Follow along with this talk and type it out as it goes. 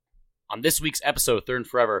On this week's episode of Third and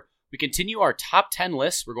Forever, we continue our top 10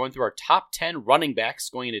 list. We're going through our top 10 running backs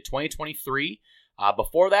going into 2023.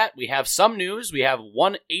 Before that, we have some news. We have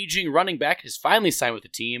one aging running back has finally signed with the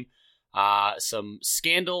team. Some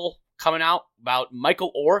scandal coming out about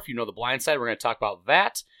Michael Orr. If you know the blind side, we're going to talk about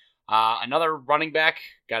that. Another running back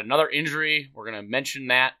got another injury. We're going to mention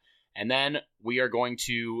that. And then we are going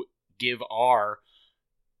to give our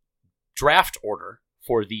draft order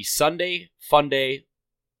for the Sunday Funday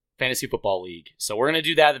Fantasy Football League. So we're going to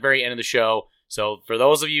do that at the very end of the show. So for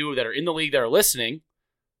those of you that are in the league that are listening,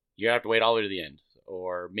 you have to wait all the way to the end.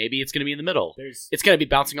 Or maybe it's going to be in the middle. It's going to be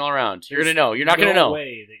bouncing all around. You're going to know. You're not going to know. No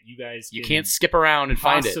way that you guys you can't skip around and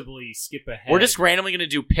find it. Possibly skip ahead. We're just randomly going to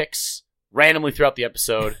do picks randomly throughout the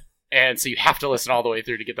episode. And so you have to listen all the way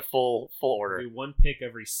through to get the full order. It'll be one pick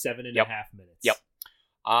every 7.5 minutes. Yep.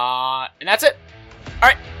 And that's it. All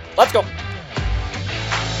right, let's go.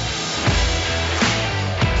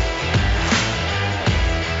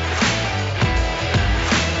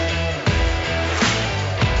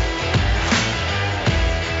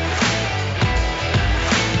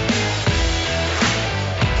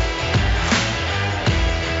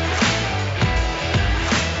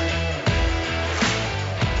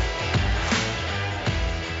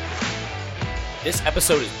 This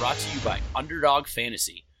episode is brought to you by Underdog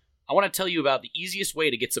Fantasy. I want to tell you about the easiest way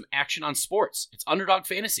to get some action on sports. It's Underdog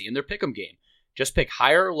Fantasy and their pick'em game. Just pick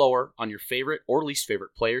higher or lower on your favorite or least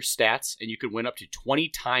favorite player's stats, and you can win up to 20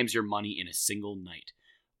 times your money in a single night.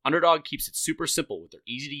 Underdog keeps it super simple with their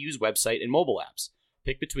easy-to-use website and mobile apps.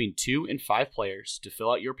 Pick between 2 and 5 players to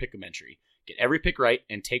fill out your pick'em entry. Get every pick right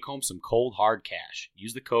and take home some cold, hard cash.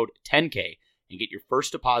 Use the code 10K and get your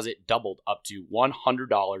first deposit doubled up to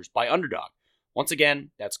 $100 by Underdog. Once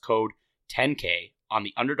again, that's code 10K on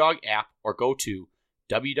the Underdog app or go to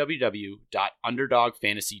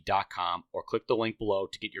www.underdogfantasy.com or click the link below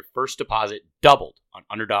to get your first deposit doubled on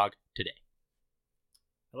Underdog today.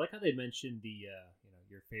 I like how they mentioned the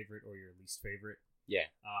your favorite or your least favorite. Yeah.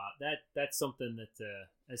 That's something that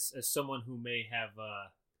as someone who may have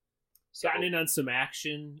gotten in on some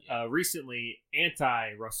action recently,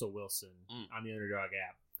 anti-Russell Wilson on the Underdog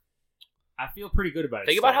app. I feel pretty good about it.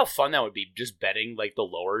 Think about how fun that would be, just betting like the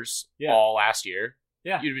lowers all last year.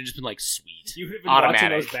 Yeah. You'd have just been like, sweet. You would have been watching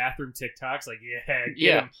those bathroom TikToks like, get him.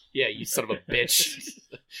 Yeah, you son of a bitch.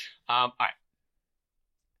 All right.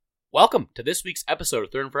 Welcome to this week's episode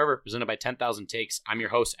of Third and Forever, presented by 10,000 Takes. I'm your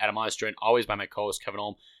host, Adam Myers, joined always by my co-host, Kevin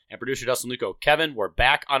Holm, and producer, Dustin Luco. Kevin, we're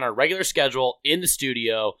back on our regular schedule in the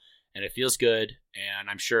studio, and it feels good, and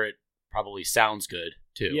I'm sure it probably sounds good,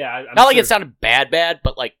 too. Yeah. Not like it sounded bad,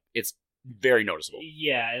 but like it's very noticeable.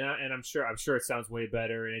 Yeah, and I'm sure it sounds way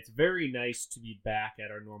better, and it's very nice to be back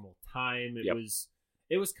at our normal time. It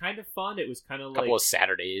was kind of fun. It was kind of like a couple of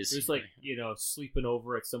Saturdays. It was like, sleeping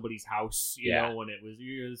over at somebody's house, you know, when it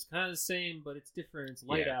was kind of the same, but it's different. It's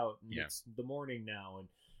light out, and it's the morning now,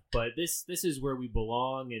 but this is where we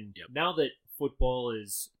belong. And now that football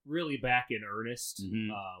is really back in earnest,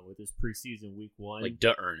 with this preseason week 1, like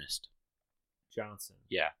the Ernest Johnson,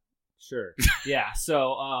 Sure. Yeah.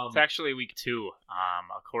 So it's actually week 2,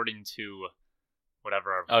 according to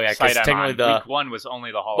whatever. Because technically week 1 was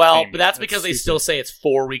only the Hall of Fame. But that's because they still say it's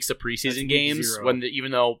 4 weeks of preseason games even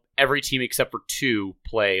though every team except for 2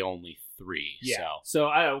 play only 3. Yeah. So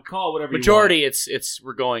I will call it whatever. Majority, you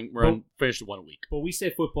want. we're finished 1 week. But we say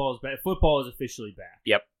football is back. Football is officially back.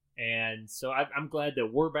 Yep. And so I'm glad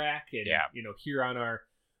that we're back and here on our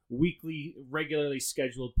weekly, regularly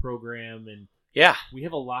scheduled program. And yeah, we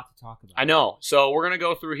have a lot to talk about. I know. So we're going to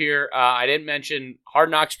go through here. I didn't mention Hard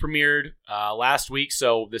Knocks premiered last week.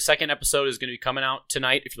 So the second episode is going to be coming out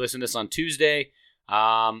tonight if you listen to this on Tuesday.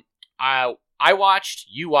 I watched,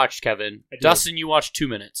 you watched, Kevin. Dustin, you watched 2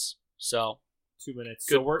 minutes. So 2 minutes.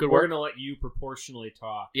 Good, so we're going to let you proportionally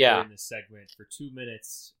talk during this segment for 2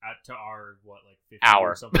 minutes out to our, 50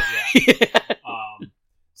 hour or something? Yeah.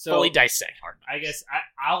 So fully dissect Hard Knocks. I guess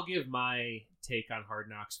I'll give my take on Hard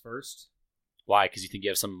Knocks first. Why? Because you think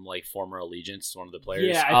you have some former allegiance to one of the players?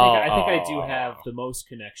 Yeah, I think I do have the most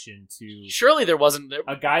connection to. Surely there wasn't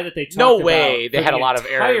a guy that they talked no about way they had a lot of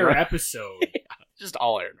entire episode. Just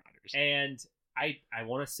all Aaron Rodgers. And I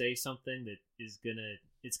want to say something that is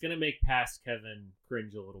gonna make past Kevin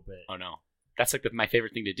cringe a little bit. Oh no, that's like my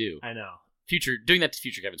favorite thing to do. I know. Doing that to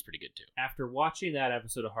future Kevin's pretty good too. After watching that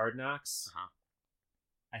episode of Hard Knocks,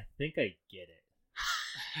 I think I get it.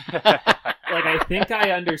 I think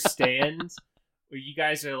I understand you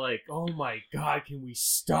guys are like, oh my God, can we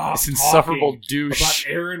stop this insufferable douche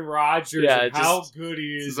about Aaron Rodgers and how good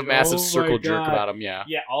he is? This is a massive circle jerk about him, Yeah,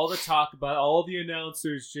 all the talk about all the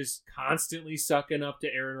announcers just constantly sucking up to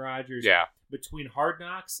Aaron Rodgers. Yeah. Between Hard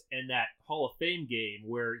Knocks and that Hall of Fame game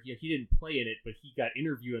where he didn't play in it, but he got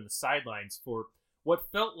interviewed on the sidelines for what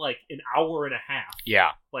felt like an hour and a half.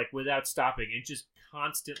 Yeah. Like without stopping, and just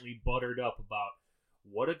constantly buttered up about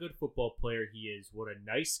what a good football player he is, what a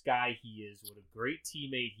nice guy he is, what a great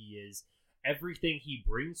teammate he is, everything he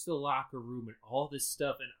brings to the locker room and all this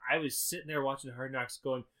stuff. And I was sitting there watching Hard Knocks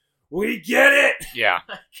going, we get it! Yeah.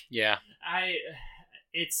 Yeah.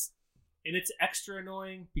 It's extra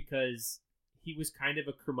annoying because he was kind of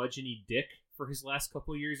a curmudgeon-y dick for his last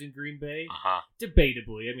couple of years in Green Bay.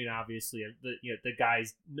 Debatably. I mean, obviously, the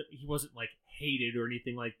guy's, he wasn't like hated or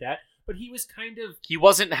anything like that, but he was kind of, he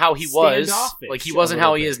wasn't how he was. Like, he wasn't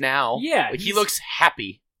how he is now. Yeah. Like, he looks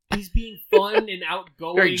happy. He's being fun and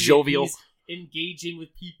outgoing. Very jovial. He's engaging with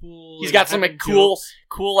people. He's got some like cool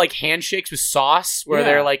like handshakes with sauce where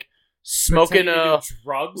they're like smoking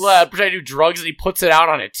drugs. Pretending to do drugs, and he puts it out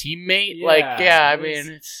on a teammate. Yeah, I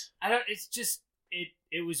mean, it's just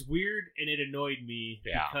it was weird, and it annoyed me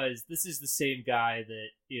because this is the same guy that,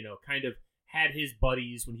 you know, kind of had his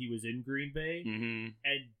buddies when he was in Green Bay and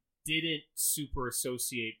didn't super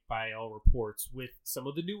associate, by all reports, with some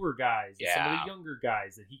of the newer guys and some of the younger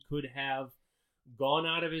guys that he could have gone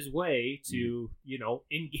out of his way to, you know,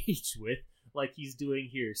 engage with like he's doing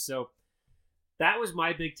here. So that was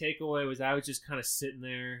my big takeaway, was I was just kind of sitting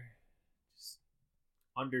there just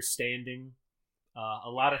understanding a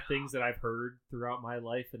lot of things that I've heard throughout my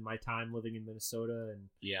life and my time living in Minnesota, and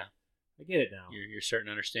I get it now. You're starting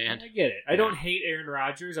to understand. I get it. I don't hate Aaron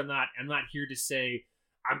Rodgers. I'm not here to say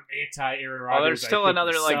I'm anti Aaron Rodgers. Oh, there's still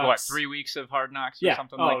another 3 weeks of Hard Knocks or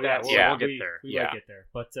something like that. We'll get there. We might get there,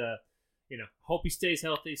 but you know, hope he stays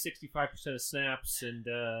healthy. 65% of snaps, and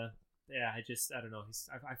I don't know.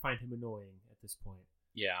 I find him annoying at this point.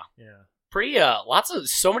 Yeah. Pretty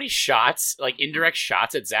so many shots, like indirect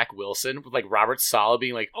shots at Zach Wilson with like Robert Saleh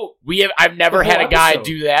being like, I've never had a guy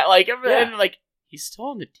do that. Like, and like, he's still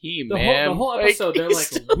on the team, man. The whole episode, they're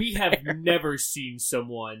like, we have never seen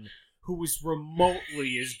someone who was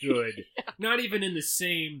remotely as good. Not even in the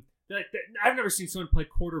same. Like, I've never seen someone play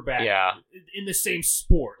quarterback in the same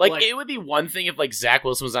sport. Like, it would be one thing if like Zach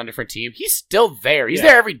Wilson was on a different team. He's still there. He's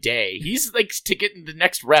there every day. He's like to get the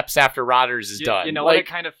next reps after Rodgers is done. You know what it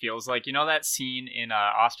kind of feels like? You know that scene in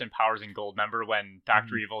Austin Powers and Gold? Remember when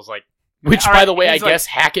Dr. Evil's like, which, by the way, I guess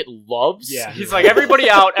Hackett loves. Yeah, he's like, everybody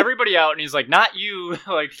out, and he's like, not you,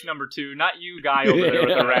 like number 2, not you, guy over there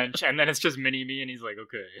with the wrench, and then it's just Mini-Me, and he's like,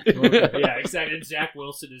 okay. Yeah, exactly. And Zach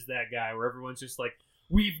Wilson is that guy where everyone's just like,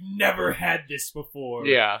 we've never had this before.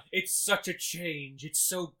 Yeah. It's such a change. It's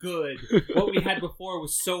so good. What we had before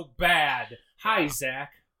was so bad. Hi,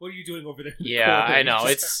 Zach. What are you doing over there? Yeah, I know.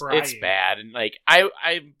 It's bad. And like, I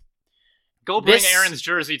go bring Aaron's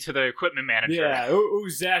jersey to the equipment manager. Yeah. Oh,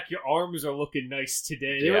 Zach, your arms are looking nice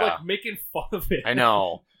today. They were like making fun of it. I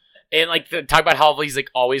know. And like, talk about how he's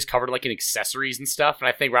like always covered like in accessories and stuff. And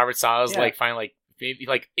I think Robert Saleh's like finally like maybe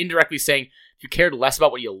like indirectly saying, if you cared less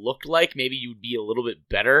about what you looked like, maybe you'd be a little bit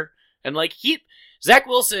better. And like Zach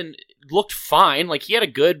Wilson looked fine. Like, he had a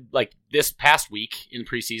good, like, this past week in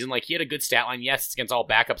preseason, like, he had a good stat line. Yes, it's against all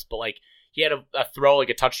backups, but like, he had a throw, like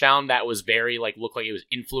a touchdown that was very, like, looked like it was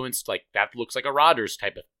influenced. Like, that looks like a Rodgers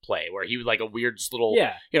type of play where he was like a weird just little,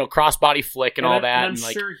 you know, crossbody flick and all that. And I'm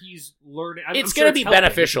like, sure he's learning. It's going to be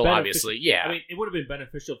beneficial, obviously. Yeah. I mean, it would have been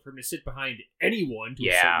beneficial for him to sit behind anyone to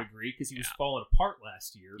a certain degree because he was falling apart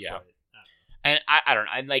last year. Yeah. But, and I don't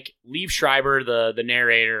know. And like, Liev Schreiber, the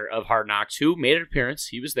narrator of Hard Knocks, who made an appearance,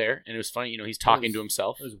 he was there, and it was funny. You know, he's talking to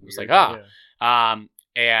himself. It was like,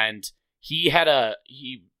 and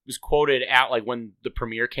he was quoted at like when the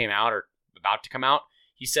premiere came out or about to come out.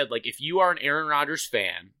 He said, like, if you are an Aaron Rodgers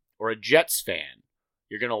fan or a Jets fan,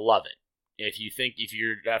 you're gonna love it. If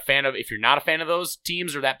you're not a fan of those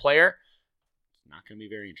teams or that player, not going to be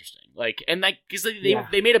very interesting. Like, and like, because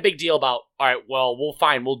they made a big deal about, all right, well, we'll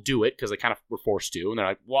do it because they kind of were forced to, and they're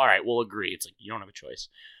like, well, all right, we'll agree. It's like, you don't have a choice.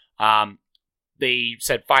 They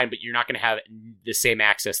said, fine, but you're not going to have the same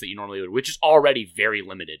access that you normally would, which is already very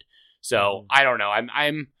limited. So I don't know.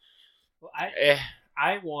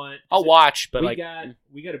 I'll watch, but we got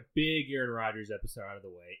a big Aaron Rodgers episode out of the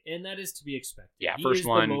way, and that is to be expected. Yeah, he first is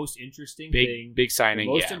one, the most interesting thing, big signing,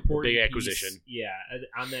 the most important big acquisition. Piece,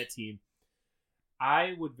 on that team.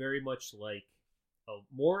 I would very much like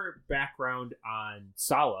more background on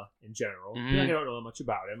Saleh in general. Mm-hmm. I don't know that much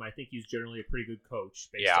about him. I think he's generally a pretty good coach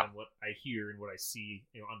based on what I hear and what I see,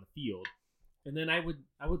 you know, on the field. And then I would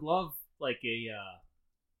love like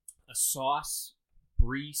a Sauce,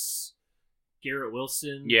 Brees, Garrett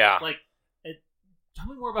Wilson. Yeah. Like, tell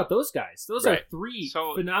me more about those guys. Those Right. are three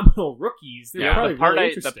phenomenal rookies. They're probably really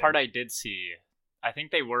interesting. The part I did see, I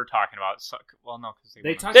think they were talking about. Well, no, because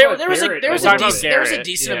they talked there about was Garrett. there was a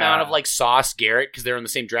decent amount of Yeah. like Sauce Garrett because they're in the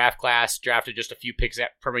same draft class, drafted just a few picks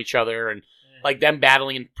from each other, and like them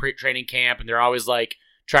battling in training camp, and they're always like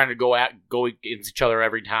trying to go against each other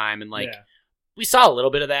every time, and like we saw a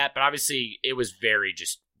little bit of that, but obviously it was very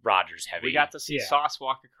just Rodgers heavy. We got to see Sauce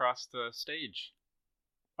walk across the stage.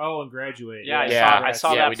 Oh, and graduate. Yeah, I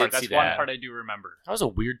saw that part. That's one part I do remember. That was a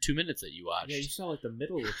weird 2 minutes that you watched. Yeah, you saw like the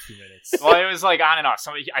middle of 2 minutes. Well, it was like on and off.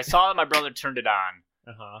 I saw that my brother turned it on,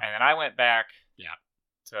 and then I went back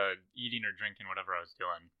to eating or drinking, whatever I was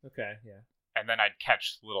doing. Okay, yeah. And then I'd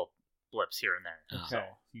catch little blips here and there. Okay, so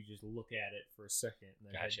you just look at it for a second and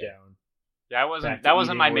then head down. Yeah, that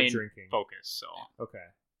wasn't my main focus. So okay,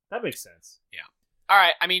 that makes sense. Yeah. All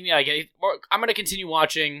right. I mean, I'm going to continue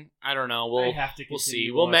watching. I don't know. I have to. We'll see.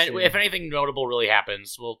 Watching. If anything notable really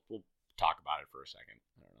happens, we'll talk about it for a second.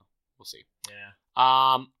 I don't know. We'll see. Yeah.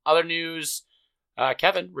 Other news.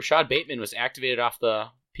 Kevin Rashad Bateman was activated off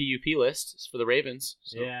the PUP list for the Ravens.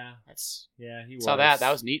 So he saw that.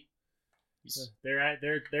 That was neat.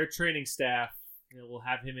 Their training staff will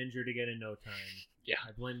have him injured again in no time. Yeah.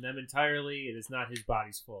 I blame them entirely. It is not his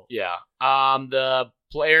body's fault. Yeah. The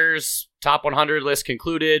players' top 100 list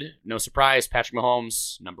concluded. No surprise, Patrick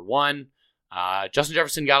Mahomes, number 1. Justin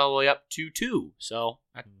Jefferson got all the way up to 2. So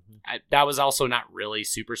that was also not really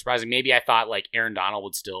super surprising. Maybe I thought like Aaron Donald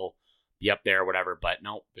would still be up there or whatever, but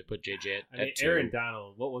no, they put JJ at 2. Aaron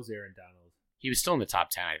Donald, what was Aaron Donald? He was still in the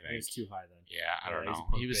top 10, I think. He was too high then. Yeah, I don't know.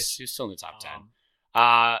 He was still in the top 10.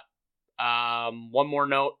 One more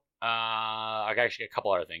note. I got actually a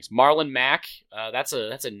couple other things. Marlon Mack, that's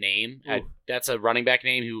a name. That's a running back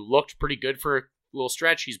name who looked pretty good for a little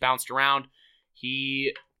stretch. He's bounced around.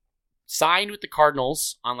 He signed with the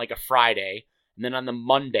Cardinals on like a Friday, and then on the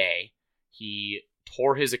Monday he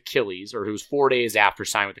tore his Achilles, or it was 4 days after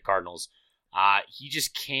signing with the Cardinals. He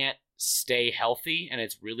just can't stay healthy, and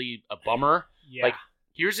it's really a bummer. Yeah. Like,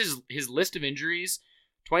 here's his list of injuries.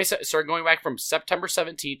 Started going back from September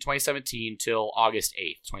 17th, 2017 till August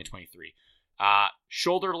 8th, 2023.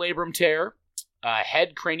 Shoulder labrum tear,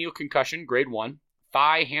 head cranial concussion, grade 1,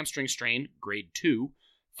 thigh hamstring strain, grade 2,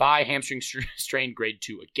 thigh hamstring strain, grade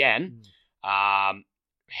 2 again,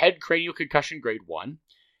 head cranial concussion, grade 1,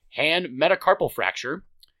 hand metacarpal fracture,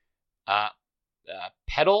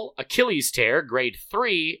 pedal Achilles tear, grade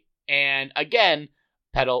 3, and again,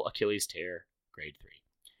 pedal Achilles tear, grade 3.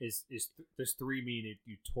 Does 3 mean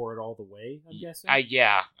you tore it all the way, I'm guessing?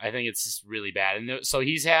 Yeah, I think it's just really bad. And so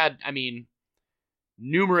he's had,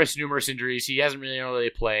 numerous injuries. He hasn't really known where they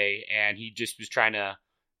play, and he just was trying to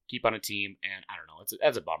keep on a team, and I don't know.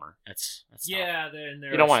 That's a bummer. That's yeah, tough. And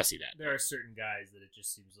you don't want to see that. There are certain guys that it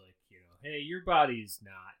just seems like, hey, your body's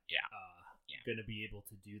not going to be able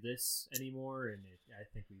to do this anymore, and I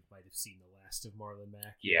think we might have seen the last of Marlon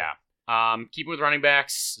Mack. Yeah. Keeping with running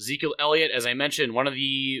backs, Ezekiel Elliott, as I mentioned, one of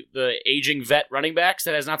the aging vet running backs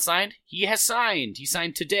that has not signed. He has signed. He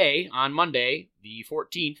signed today, on Monday, the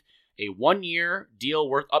 14th, a 1-year deal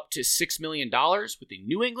worth up to $6 million with the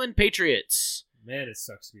New England Patriots. Man, it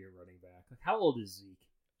sucks to be a running back. Like, how old is Zeke?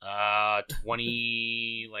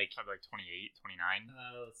 20, probably 28, 29.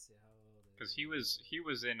 Let's see how old. Because he was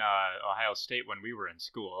in Ohio State when we were in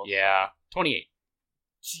school. Yeah, 28.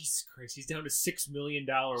 Jesus Christ, he's down to $6 million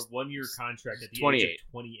 1-year contract at the 28. age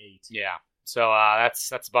of 28. Yeah, so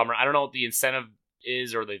that's a bummer. I don't know what the incentive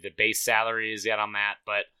is or the base salary is yet on that,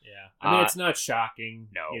 but yeah, it's not shocking.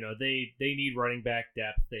 No, they need running back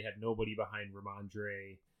depth. They had nobody behind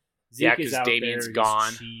Ramondre. Zeke is out Damien's there.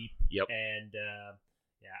 gone. He's cheap. Yep. And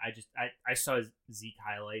I saw Zeke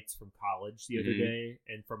highlights from college the other day,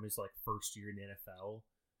 and from his first year in the NFL.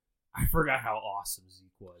 I forgot how awesome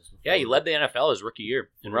Zeke was. Yeah, he led the NFL his rookie year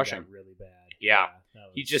in rushing. Really bad. Yeah.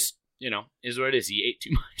 He just, is what it is. He ate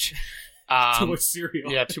too much. Too much cereal.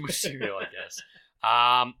 Yeah, too much cereal, I guess.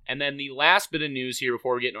 And then the last bit of news here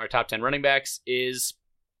before we get into our top 10 running backs is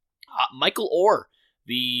Michael Orr,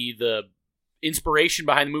 the inspiration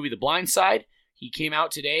behind the movie The Blind Side. He came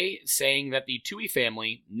out today saying that the Tui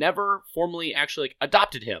family never formally actually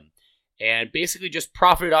adopted him and basically just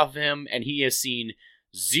profited off of him, and he has seen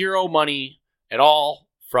zero money at all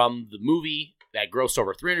from the movie that grossed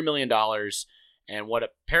over $300 million. And what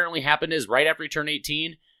apparently happened is right after he turned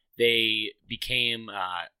 18, they became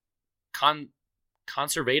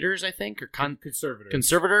conservators, I think, or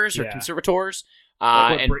conservators or conservators.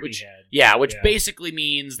 Like which basically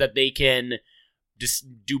means that they can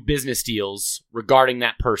do business deals regarding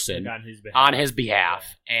that person on his behalf.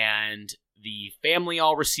 Yeah. And the family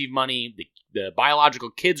all receive money. The biological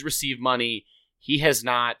kids receive money. He has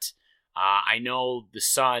not. I know the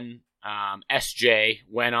son, SJ,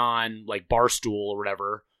 went on like Barstool or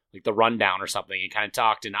whatever, like the Rundown or something, and kind of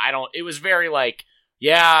talked. And it was very like,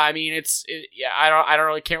 yeah, I mean, I don't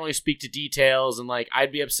really, can't really speak to details. And like,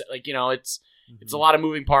 I'd be upset. Like, it's a lot of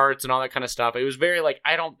moving parts and all that kind of stuff. It was very like,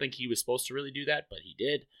 I don't think he was supposed to really do that, but he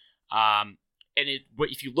did. But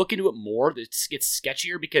if you look into it more, it gets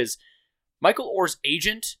sketchier because Michael Orr's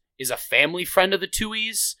agent is a family friend of the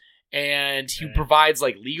Tuohys, and he provides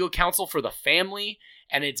like legal counsel for the family.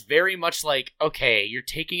 And it's very much like, okay, you're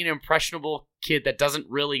taking an impressionable kid that doesn't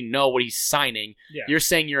really know what he's signing. Yeah. You're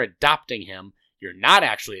saying you're adopting him. You're not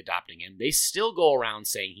actually adopting him. They still go around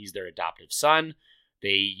saying he's their adoptive son. They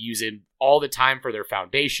use him all the time for their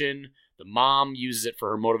foundation. The mom uses it for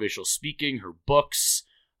her motivational speaking, her books.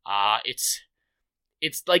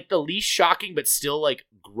 It's like the least shocking, but still like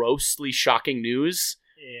grossly shocking news.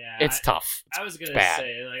 Yeah, it's tough. I was gonna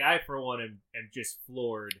say, like, I for one am just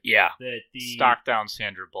floored. Yeah, that the stock down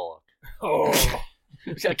Sandra Bullock. Oh,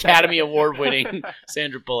 Academy Award winning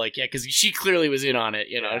Sandra Bullock. Yeah, because she clearly was in on it.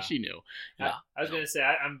 She knew. Yeah. I was gonna say,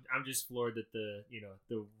 I'm just floored that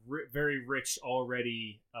the very rich,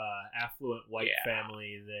 already affluent white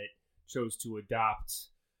family that chose to adopt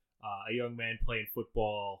a young man playing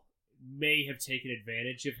football may have taken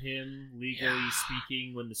advantage of him, legally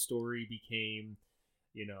speaking, when the story became,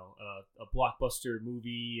 a blockbuster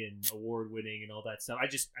movie and award-winning and all that stuff. I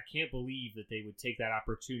can't believe that they would take that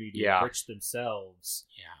opportunity to enrich themselves.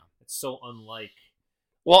 Yeah. It's so unlike...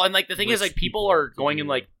 Well, and, like, the thing is, like, people are going and,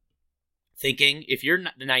 like, thinking, if you're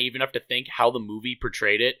naive enough to think how the movie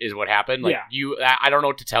portrayed it is what happened, like, I don't know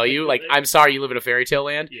what to tell you. Like, I'm sorry you live in a fairy tale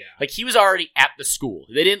land. Yeah. Like, he was already at the school.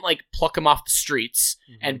 They didn't, like, pluck him off the streets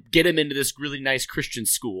and get him into this really nice Christian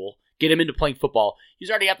school, get him into playing football. He was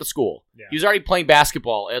already at the school. Yeah. He was already playing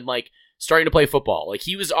basketball and, like, starting to play football. Like,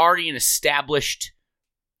 he was already an established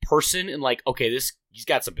person and, like, okay, he's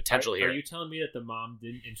got some potential here. Are you telling me that the mom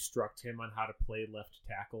didn't instruct him on how to play left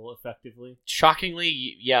tackle effectively?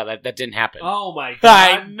 Shockingly, yeah, that didn't happen. Oh my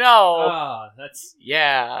god! I know. That's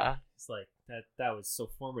It's like that was so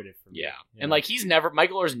formative for me. Yeah, and like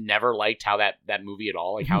Michael Orr's never liked how that movie at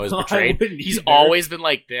all, like how it was portrayed. He's always been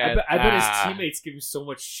like that. I bet his teammates give him so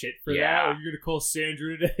much shit for that. Are you gonna call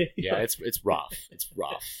Sandra today? Yeah, it's rough. It's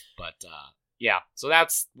rough, but. Yeah, so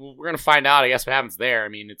we're going to find out, I guess, what happens there. I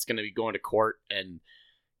mean, it's going to be going to court, and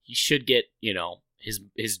he should get,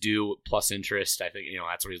 his due plus interest. I think,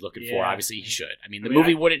 that's what he's looking for. Obviously, he should. I mean, the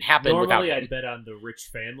movie wouldn't happen without him. Normally, I'd bet on the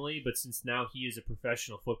rich family, but since now he is a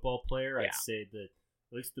professional football player, I'd say that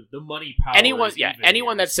at least the money power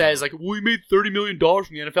anyone that says, like, well, he made $30 million from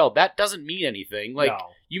the NFL, that doesn't mean anything. Like,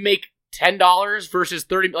 you make $10 versus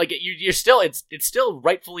 $30, like you're still, it's still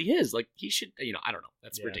rightfully his. Like he should, I don't know.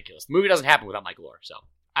 That's ridiculous. The movie doesn't happen without Michael Orr, so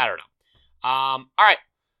I don't know. All right,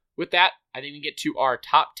 with that, I think we get to our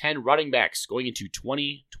top 10 running backs going into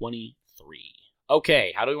 2023.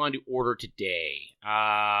 Okay, how do we want to do order today?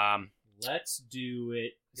 Let's do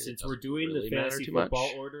it. Since we're doing the fantasy football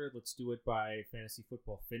order, let's do it by fantasy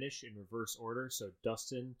football finish in reverse order. So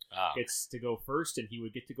Dustin gets to go first, and he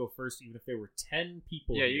would get to go first even if there were 10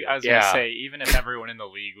 people. Yeah, I was going to say, even if everyone in the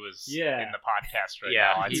league was in the podcast right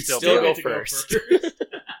now, I'd still go first.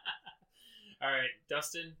 All right,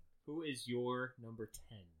 Dustin, who is your number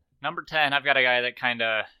 10? Number 10, I've got a guy that kind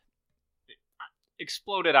of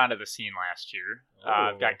exploded onto the scene last year.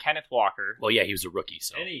 I've got Kenneth Walker. Well, yeah, he was a rookie,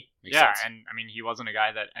 so makes sense. And I mean, he wasn't a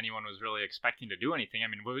guy that anyone was really expecting to do anything. I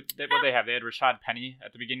mean, what they have? They had Rashad Penny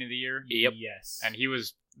at the beginning of the year. Yep. Yes. And he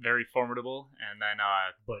was very formidable, and then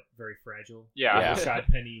but very fragile. Yeah. Rashad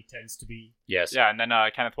Penny tends to be. Yes. Yeah, and then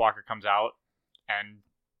Kenneth Walker comes out and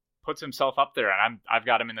puts himself up there, and I've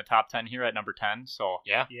got him in the top 10 here at number 10. So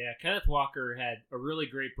yeah, Kenneth Walker had a really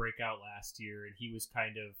great breakout last year, and he was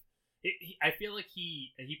kind of. I feel like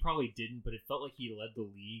he probably didn't, but it felt like he led the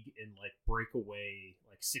league in like breakaway,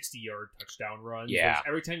 like 60-yard touchdown runs. Yeah.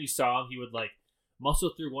 Every time you saw him, he would like muscle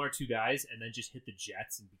through one or two guys and then just hit the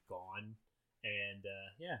jets and be gone. And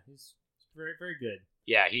he's very, very good.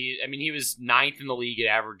 Yeah, he was 9th in the league at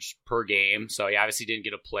average per game, so he obviously didn't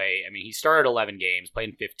get a play. I mean, he started 11 games, played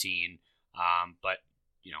in 15, but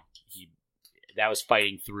that was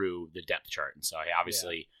fighting through the depth chart, and so he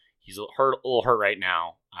obviously. Yeah. He's a little hurt right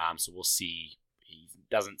now, so we'll see. He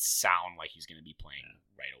doesn't sound like he's going to be playing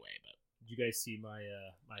right away. But did you guys see my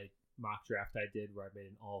my mock draft I did where I made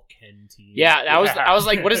an all Ken team? Yeah, I was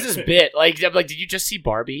like, what is this bit? Like, did you just see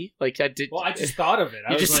Barbie? Like, I did. Well, I just thought of it.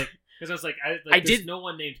 I was like, Because I was like, there's no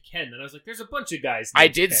one named Ken. And I was like, there's a bunch of guys named I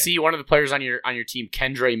did Ken. see one of the players on your team,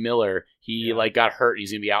 Kendra Miller. He got hurt.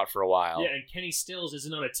 He's gonna be out for a while. Yeah, and Kenny Stills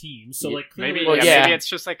isn't on a team, so like maybe clearly, maybe it's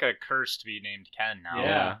just like a curse to be named Ken now.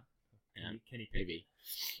 Yeah. Kenny Maybe.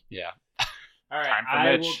 Yeah. All right,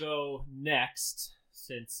 I will go next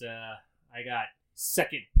since I got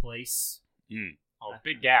second place. Oh,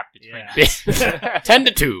 big gap between us.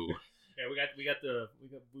 10-2. Yeah,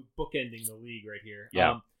 we bookending the league right here.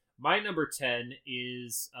 Yeah. My number 10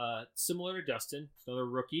 is similar to Dustin, another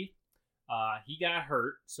rookie. He got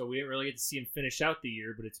hurt, so we didn't really get to see him finish out the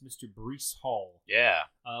year, but it's Mr. Breece Hall. Yeah.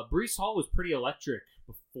 Breece Hall was pretty electric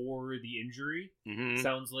before the injury. Mm-hmm.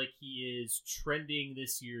 Sounds like he is trending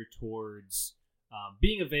this year towards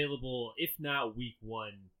being available, if not week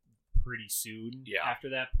 1, pretty soon after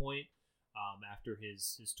that point, after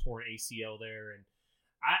his torn ACL there. And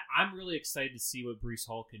I'm really excited to see what Breece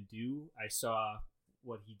Hall can do. I saw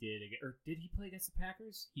what he did, or did he play against the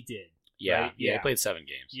Packers? He did. Yeah, right? yeah, he played 7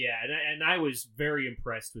 games. Yeah, and I was very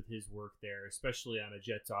impressed with his work there, especially on a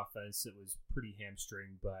Jets offense that was pretty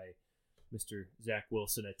hamstringed by Mr. Zach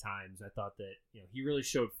Wilson at times. I thought that he really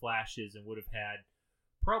showed flashes and would have had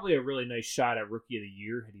probably a really nice shot at Rookie of the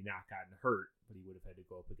Year had he not gotten hurt, but he would have had to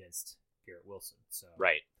go up against Garrett Wilson. So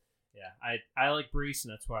right. Yeah, I like Breece,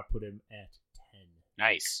 and that's why I put him at 10.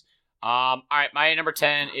 Nice. All right, my number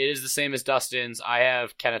 10 is the same as Dustin's. I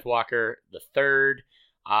have Kenneth Walker the third.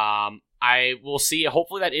 I will see.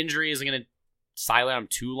 Hopefully that injury isn't going to silent him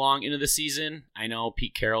too long into the season. I know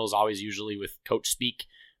Pete Carroll is always usually with coach speak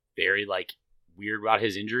very weird about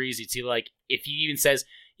his injuries. You'd see if he even says,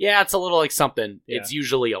 yeah, it's a little something. Yeah. It's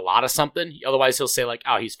usually a lot of something. Otherwise he'll say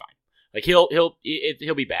oh, he's fine. He'll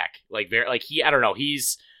be back. I don't know.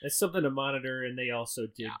 It's something to monitor, and they also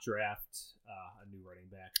did draft a new running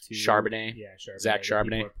back too. Charbonnet. Yeah, Charbonnet. Zach Charbonnet.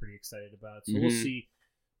 People are pretty excited about. So we'll see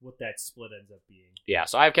what that split ends up being. Yeah,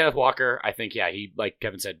 so I have Kenneth Walker. I think he, like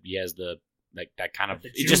Kevin said, he has the that kind of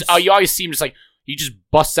you always see him just he just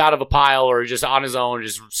busts out of a pile or just on his own,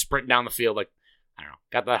 just sprinting down the field. I don't know,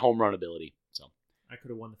 got that home run ability. So I could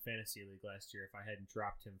have won the fantasy league last year if I hadn't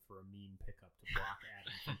dropped him for a mean pickup to block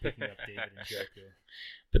Adam from picking up David and Joku.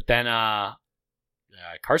 But then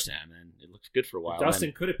Carson, man, it looked good for a while.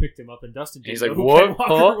 Dustin could have picked him up, and Dustin didn't know who what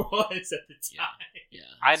Walker was at the time. Yeah.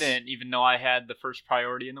 I didn't even know I had the first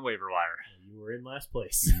priority in the waiver wire. You were in last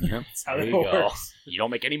place. Yep. That's how there it you works. Go. You don't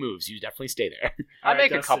make any moves. You definitely stay there. I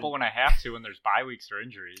make a couple when I have to, when there's bye weeks or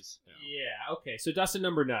injuries. Yeah. Okay. So Dustin,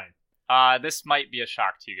 number 9. This might be a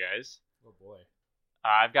shock to you guys. Oh boy.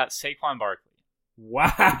 I've got Saquon Barkley.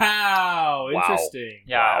 Wow. Interesting.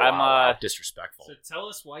 Yeah, I'm disrespectful. So tell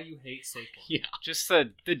us why you hate Saquon. Yeah. Just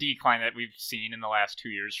the decline that we've seen in the last 2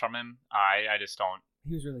 years from him. I just don't.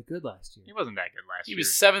 He was really good last year. He wasn't that good last year. He was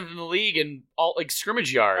 7th in the league in all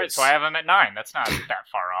scrimmage yards. Right, so I have him at 9. That's not that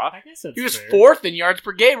far off. I guess that's He was fair. 4th in yards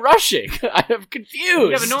per game rushing. I'm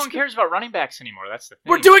confused. Yeah, but no one cares about running backs anymore. That's the thing.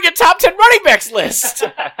 We're doing a top 10 running backs list.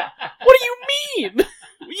 What do you mean?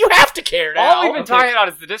 You have to care now. All we've been talking about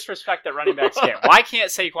is the disrespect that running backs get. Why can't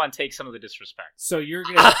Saquon take some of the disrespect? So are you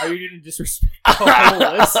gonna disrespect the whole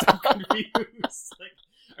list? I'm confused.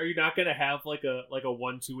 Are you not gonna have a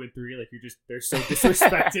 1, 2, and 3? They're so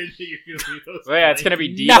disrespected that you're gonna leave those. Well, yeah, it's gonna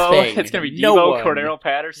be Deebo. Nothing. It's gonna be Deebo, No one. Cordero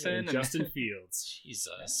Patterson, and Justin Fields.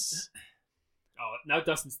 Jesus. Oh, now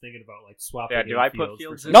Dustin's thinking about swapping. Yeah, do I put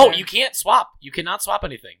Fields in No, there? you can't swap. You cannot swap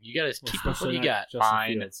anything. You gotta keep what you got. Justin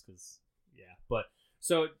Fine. Fields, but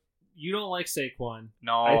so you don't like Saquon.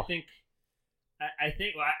 No. I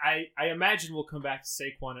think I imagine we'll come back to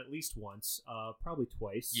Saquon at least once, probably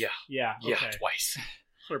twice. Yeah, okay. twice.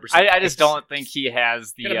 100% I just don't think he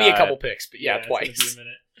has the. Gonna be a couple picks, but it's twice. gonna be a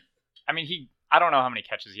minute. I mean, I don't know how many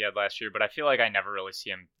catches he had last year, but I feel like I never really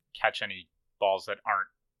see him catch any balls that aren't.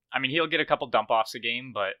 I mean, he'll get a couple dump offs a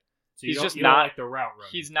game, but So he's just you not don't like the route run.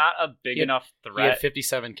 He's not a big enough threat. He had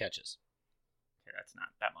 57 catches. Okay, that's not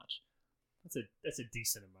that much. That's a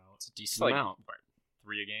decent amount. It's a decent amount. What,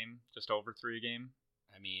 3 a game, just over 3 a game.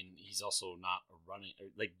 I mean, he's also not a running.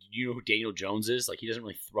 You know who Daniel Jones is? He doesn't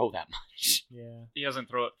really throw that much. Yeah. He doesn't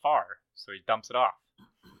throw it far, so he dumps it off.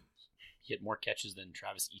 He had more catches than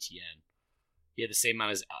Travis Etienne. He had the same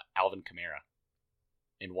amount as Alvin Kamara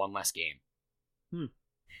in one less game.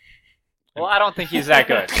 Well, I don't think he's that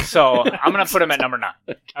good, so I'm going to put him at number 9.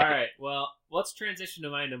 All right. Well, let's transition to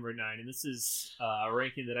my number 9, and this is a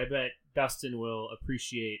ranking that I bet Dustin will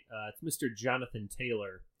appreciate. It's Mr. Jonathan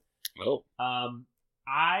Taylor. Oh.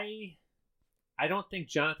 I don't think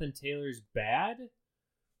Jonathan Taylor's bad,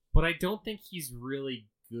 but I don't think he's really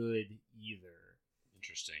good either.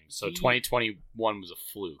 Interesting. So 2021 was a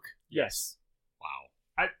fluke. Yes.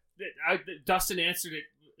 Wow. Dustin answered it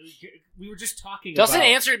We were just talking Doesn't about...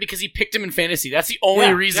 answer it because he picked him in fantasy. That's the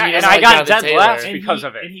only reason he and doesn't I like got Jonathan dead Taylor. last because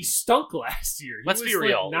of it. And he stunk last year. Let's be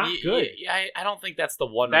real. Not good. Yeah, I don't think that's the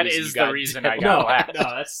one That reason is you got the reason dead I got last. No,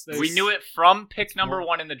 that's We knew it from pick number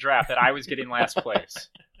 1 in the draft that I was getting last place.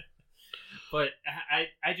 But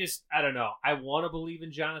I don't know. I want to believe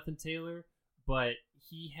in Jonathan Taylor, but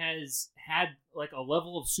he has had like a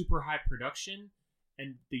level of super high production,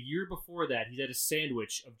 and the year before that, he's had a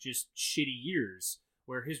sandwich of just shitty years.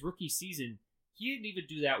 Where his rookie season, he didn't even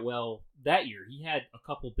do that well that year. He had a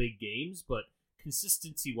couple big games, but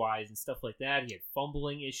consistency-wise and stuff like that, he had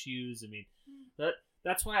fumbling issues. I mean,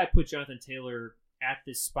 that's why I put Jonathan Taylor at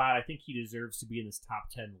this spot. I think he deserves to be in this top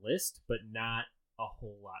 10 list, but not a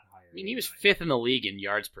whole lot higher. I mean, he was 5th in the league in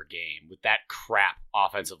yards per game with that crap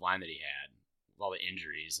offensive line that he had, with all the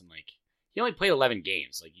injuries, and like he only played 11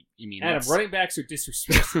 games. Like, you mean, Adam, running backs are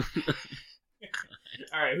disrespectful.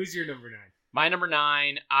 All right, who's your number 9? My number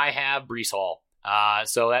 9, I have Breece Hall.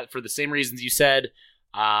 So that for the same reasons you said,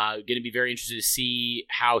 going to be very interested to see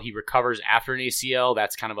how he recovers after an ACL.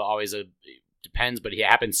 That's kind of always depends, but he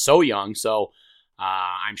happens so young, so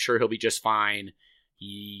I'm sure he'll be just fine.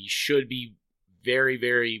 He should be very,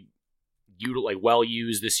 very well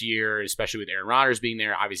used this year, especially with Aaron Rodgers being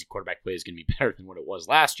there. Obviously, quarterback play is going to be better than what it was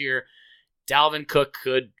last year. Dalvin Cook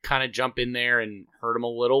could kind of jump in there and hurt him a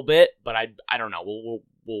little bit, but I don't know.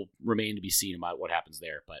 Will remain to be seen about what happens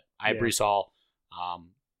there. But I have Breece Hall.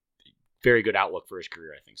 Very good outlook for his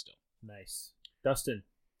career, I think, still. Nice. Dustin,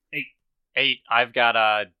 8. I've got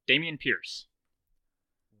Dameon Pierce.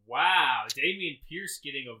 Wow, Dameon Pierce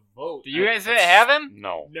getting a vote. Do you guys have him?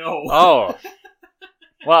 No. Oh.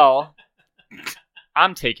 Well,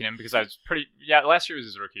 I'm taking him because I was pretty... Yeah, last year was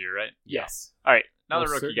his rookie year, right? Yes. All right, another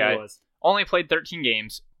rookie guy. Only played 13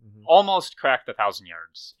 games. Mm-hmm. Almost cracked 1,000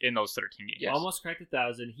 yards in those 13 games. Yes. Almost cracked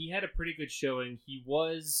 1,000. He had a pretty good showing. He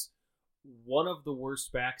was one of the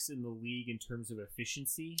worst backs in the league in terms of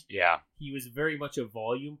efficiency. Yeah. He was very much a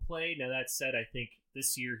volume play. Now, that said, I think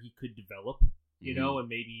this year he could develop, you know, and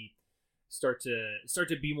maybe start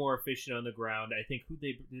to be more efficient on the ground. I think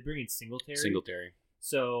they bring in Singletary.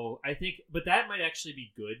 So I think, but that might actually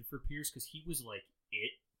be good for Pierce because he was like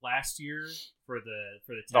it last year for the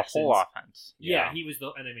Texans. The whole offense. Yeah, he was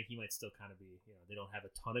and I mean he might still kind of be, you know, they don't have a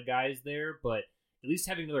ton of guys there, but at least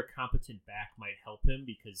having another competent back might help him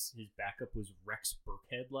because his backup was Rex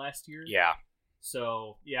Burkhead last year. Yeah.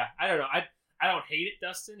 So yeah, I don't know. I don't hate it,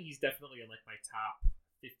 Dustin. He's definitely in like my top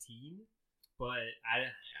 15. But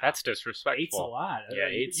that's disrespectful. 8's a lot. Yeah,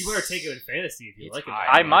 you better take him in fantasy if you like him.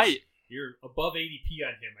 I might. You're above ADP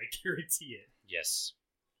on him. I guarantee it. Yes.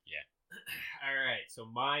 Yeah. All right. So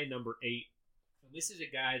my number 8. This is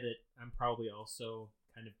a guy that I'm probably also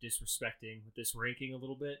kind of disrespecting with this ranking a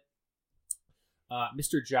little bit.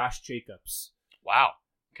 Mr. Josh Jacobs. Wow.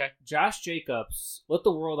 Okay. Josh Jacobs lit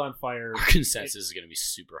the world on fire. Our consensus is going to be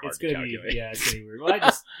super hard to calculate. Yeah, it's going to be weird. Well, I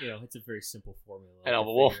just, it's a very simple formula. I know,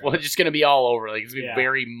 but we're just going to be all over. Like, it's going to be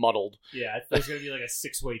very muddled. Yeah, there's going to be like a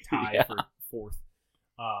 6-way tie for fourth.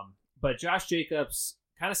 But Josh Jacobs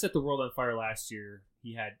kind of set the world on fire last year.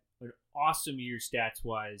 He had an awesome year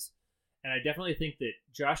stats-wise. And I definitely think that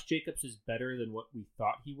Josh Jacobs is better than what we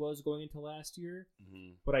thought he was going into last year.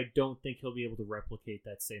 Mm-hmm. But I don't think he'll be able to replicate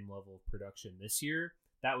that same level of production this year.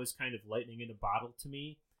 That was kind of lightning in a bottle to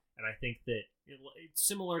me. And I think that it's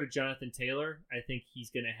similar to Jonathan Taylor. I think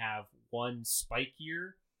he's going to have one spike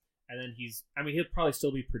year. And then he'll probably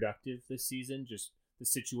still be productive this season. Just the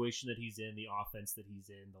situation that he's in, the offense that he's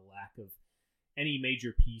in, the lack of any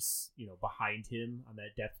major piece, behind him on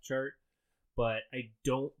that depth chart. But I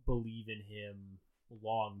don't believe in him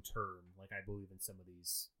long term like I believe in some of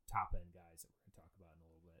these top end guys that we're going to talk about in a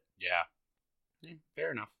little bit. Yeah,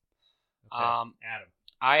 fair enough. Okay. Adam.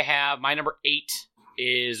 I have my number 8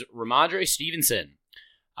 is Ramondre Stevenson.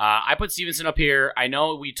 I put Stevenson up here. I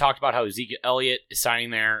know we talked about how Zeke Elliott is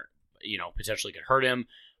signing there, potentially could hurt him,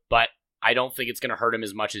 but I don't think it's going to hurt him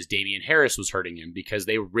as much as Damian Harris was hurting him because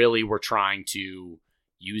they really were trying to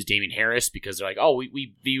use Damian Harris because they're like, oh,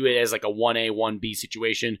 we view it as like a 1A, 1B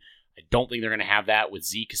situation. I don't think they're going to have that with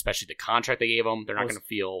Zeke, especially the contract they gave him. They're not going to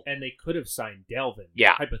feel... And they could have signed Dalvin.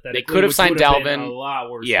 Yeah, hypothetically. They could have signed Dalvin. A lot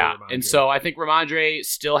worse. Yeah, and so I think Ramondre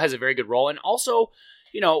still has a very good role. And also,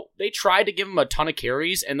 they tried to give him a ton of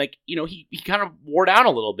carries, and he kind of wore down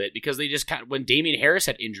a little bit because they just when Damian Harris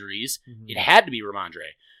had injuries, it had to be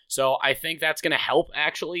Ramondre. So I think that's going to help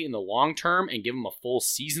actually in the long term and give him a full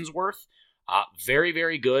season's worth. Very,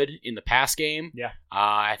 very good in the pass game. Yeah.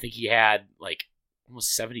 I think he had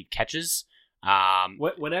almost 70 catches.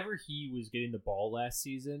 Whenever he was getting the ball last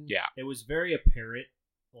season, yeah, it was very apparent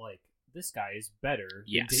this guy is better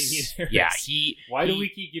than Damian Harris. Yeah, Why do we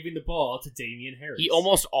keep giving the ball to Damian Harris? He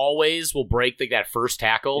almost always will break that first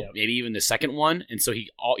tackle, maybe even the second one, and so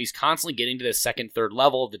he's constantly getting to the second, third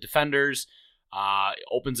level of the defenders.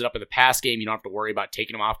 Opens it up in the pass game. You don't have to worry about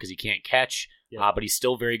taking him off because he can't catch. But he's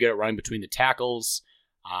still very good at running between the tackles.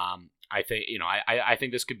 I think I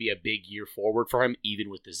think this could be a big year forward for him, even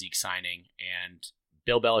with the Zeke signing. And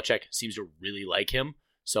Bill Belichick seems to really like him,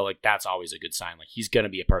 so that's always a good sign. He's going to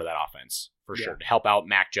be a part of that offense for sure to help out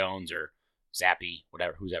Mac Jones or Zappy,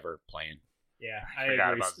 who's ever playing. Yeah, I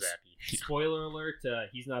forgot about Zappy. Spoiler alert: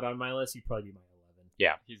 he's not on my list. He'd probably be my 11.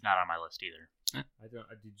 Yeah, he's not on my list either.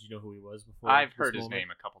 Did you know who he was before? I've heard his name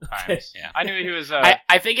a couple times. Yeah, I knew he was. I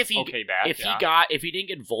think if he if he didn't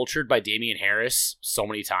get vultured by Damian Harris so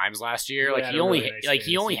many times last year, he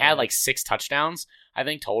only had 6 touchdowns, I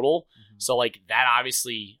think, total. Mm-hmm. So that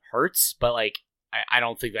obviously hurts, but I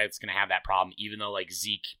don't think that's gonna have that problem. Even though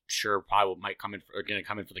Zeke might come in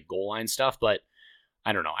for the goal line stuff, but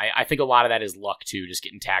I don't know. I think a lot of that is luck too, just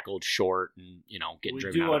getting tackled short and getting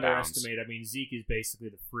driven out of bounds. We do underestimate. I mean, Zeke is basically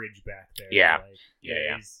the fridge back there. Yeah,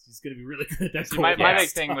 He's going to be really good at that. My big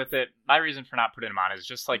thing with it, my reason for not putting him on is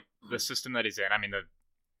just the system that he's in. I mean,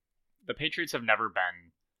 the Patriots have never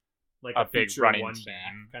been a big running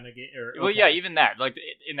team kind of game. Well, yeah, even that.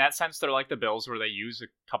 In that sense, they're like the Bills, where they use a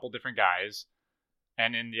couple different guys,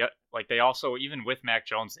 and in the they also, even with Mac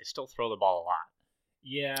Jones, they still throw the ball a lot.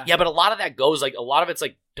 Yeah, but a lot of that goes a lot of it's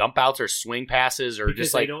dump outs or swing passes or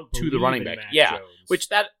because just to the running back. Jones. Which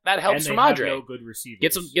that helps and from have Andre. No good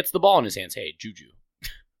receivers. Gets the ball in his hands. Hey, Juju.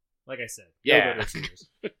 Like I said, no good receivers.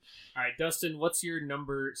 All right, Dustin, what's your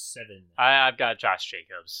number 7? I've got Josh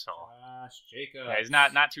Jacobs. So Josh Jacobs. Yeah, he's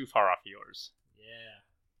not too far off of yours. Yeah,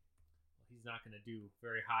 he's not going to do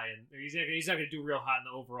very high, and he's not going to do real hot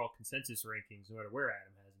in the overall consensus rankings, no matter where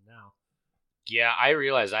Adam has him now. Yeah, I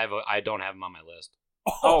realize I don't have him on my list.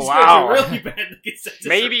 Oh wow! Really bad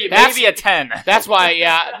maybe a 10. That's why.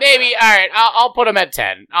 Yeah, maybe. All right, I'll put him at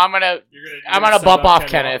 10. I'm gonna bump off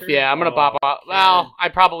Kenneth. Walker? Yeah, I'm gonna bump off. Well, I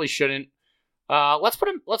probably shouldn't. Let's put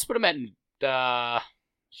him at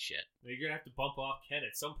shit. You're gonna have to bump off Ken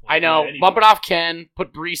at some point. I know. Bump it off Ken.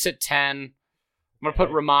 Put Brees at 10. I'm gonna put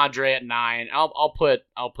Ramondre at 9. I'll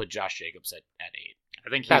put Josh Jacobs at 8. I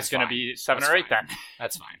think he's gonna be 7 or 8 then.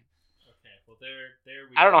 That's fine. Well, there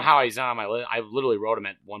we I don't know how he's not on my list. I literally wrote him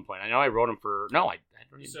at one point. I know I wrote him for... No, I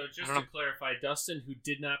don't even... So just to clarify, Dustin, who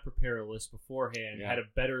did not prepare a list beforehand, had a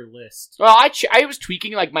better list. Well, I was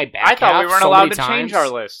tweaking my back I thought we weren't allowed to change our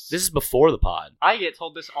lists. This is before the pod. I get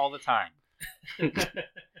told this all the time.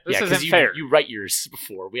 This isn't fair. You write yours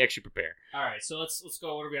before. We actually prepare. All right, so let's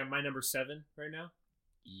go. What are we on? My number 7 right now?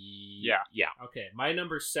 Yeah. Okay, my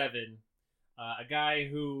number 7, a guy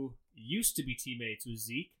who used to be teammates with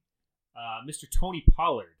Zeke, Mr. Tony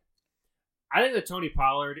Pollard. I think that Tony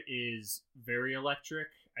Pollard is very electric.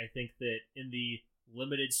 I think that in the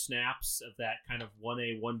limited snaps of that kind of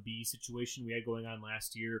 1A, 1B situation we had going on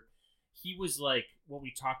last year, he was like what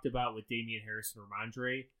we talked about with Damian Harris and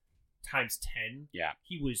Ramondre times 10. Yeah.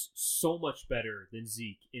 He was so much better than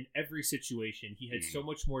Zeke in every situation. He had so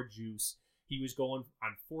much more juice. He was going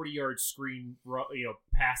on 40-yard screen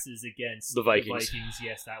passes against the Vikings.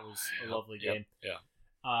 Yes, that was a lovely game. Yeah.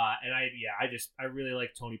 And I really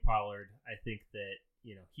like Tony Pollard. I think that,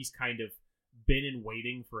 he's kind of been in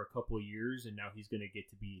waiting for a couple of years, and now he's going to get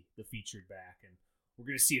to be the featured back. And we're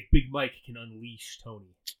going to see if Big Mike can unleash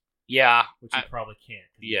Tony. Yeah. Which he probably can't.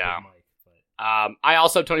 Yeah. Big Mike, but. I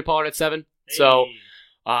also have Tony Pollard at 7. Hey. So,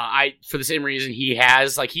 for the same reason,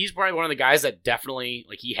 he's probably one of the guys that definitely,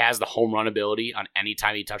 he has the home run ability on any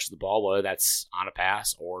time he touches the ball, whether that's on a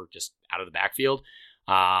pass or just out of the backfield.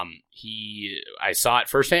 I saw it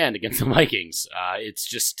firsthand against the Vikings. It's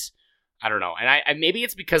just, I don't know. And maybe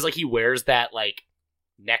it's because he wears that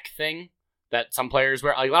neck thing that some players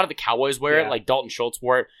wear. A lot of the Cowboys wear it. Dalton Schultz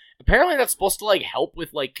wore it. Apparently that's supposed to help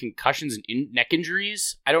with concussions and neck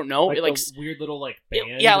injuries. I don't know. It weird little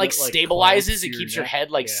band. It stabilizes. It keeps your head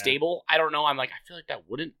stable. I don't know. I feel like that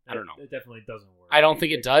wouldn't. I don't know. It definitely doesn't work. I don't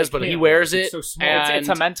think it does, but he wears it. It's so small. It's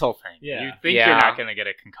a mental thing. Yeah. You think you're not going to get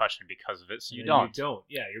a concussion because of it, so you don't. You don't.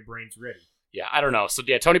 Yeah, your brain's ready. Yeah, I don't know. So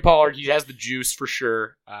Tony Pollard, he has the juice for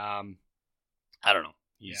sure. I don't know.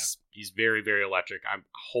 He's very, very electric.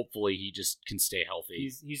 Hopefully he just can stay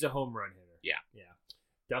healthy. He's a home run hitter. Yeah.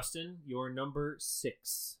 Dustin, your number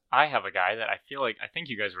 6. I have a guy that I think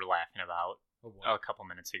you guys were laughing about a couple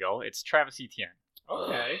minutes ago. It's Travis Etienne.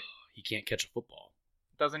 Okay. He can't catch a football.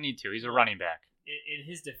 Doesn't need to. He's a running back. In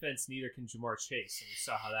his defense, neither can Jamar Chase, and we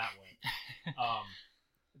saw how that went.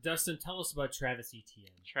 Dustin, tell us about Travis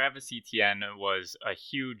Etienne. Travis Etienne was a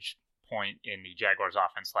huge point in the Jaguars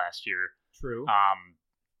offense last year. True.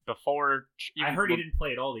 Before I heard he didn't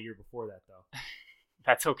play at all the year before that, though.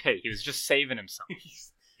 That's okay. He was just saving himself.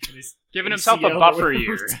 Giving ACL himself a buffer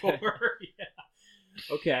year. Yeah.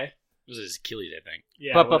 Okay. It was his Achilles, I think.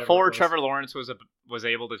 Yeah, but before Trevor Lawrence was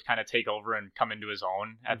able to kind of take over and come into his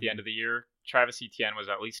own at the end of the year, Travis Etienne was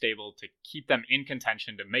at least able to keep them in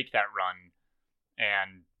contention to make that run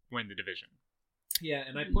and win the division. Yeah,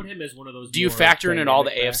 and I put him as one of those. Do you factor in at all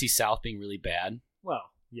the AFC South being really bad? Well,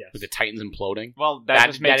 yes. With the Titans imploding? Well, that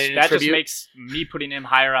just makes me putting him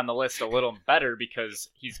higher on the list a little better because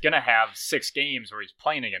he's going to have 6 games where he's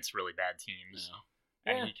playing against really bad teams.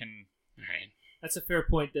 And he can... All right. That's a fair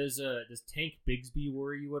point. Does Tank Bigsby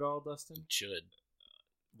worry you at all, Dustin? It should.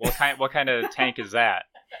 What kind of tank is that?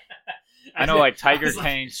 I know, like Tiger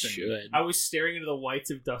tanks. Should. I was staring into the whites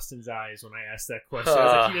of Dustin's eyes when I asked that question. I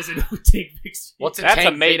was like, he doesn't know who Tank Bigsby is. That's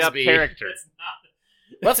a made-up character. That's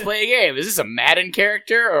not. Let's play a game. Is this a Madden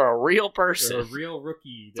character or a real person? Or a real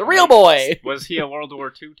rookie. It's a real boy. Was he a World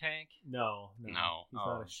War II tank? No. He's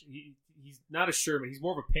Oh. not a Sherman. He's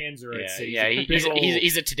more of a Panzer. I'd say.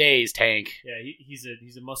 He's a today's tank. Yeah, he's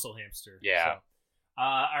a muscle hamster. Yeah. So.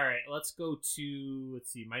 All right, let's go to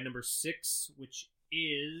my number 6, which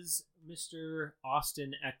is Mr.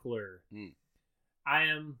 Austin Eckler. I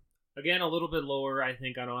am again a little bit lower, I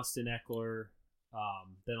think, on Austin Eckler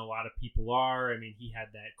than a lot of people are. I mean, he had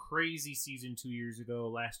that crazy season 2 years ago.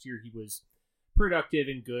 Last year, he was productive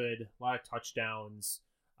and good, a lot of touchdowns,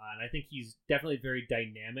 and I think he's definitely very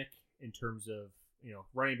dynamic in terms of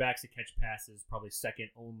running backs that catch passes, probably second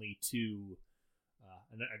only to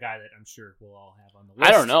a guy that I'm sure we'll all have on the list.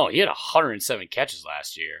 I don't know. He had 107 catches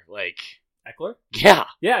last year. Like Eckler? Yeah.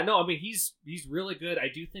 No, I mean he's really good. I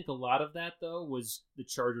do think a lot of that though was the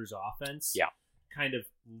Chargers' offense. Yeah. Kind of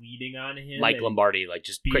leading on him. Mike Lombardi, like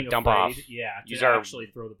just quick dump off. Yeah, Use to actually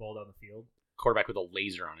throw the ball down the field. Quarterback with a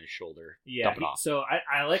laser on his shoulder. Yeah. Dump it off. So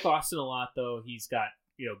I like Austin a lot though. He's got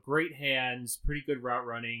great hands, pretty good route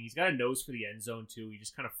running. He's got a nose for the end zone too. He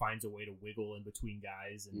just kind of finds a way to wiggle in between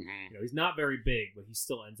guys, and he's not very big, but he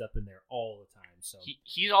still ends up in there all the time. So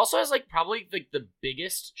he also has probably the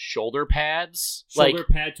biggest shoulder pads,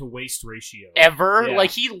 pad to waist ratio ever. Yeah.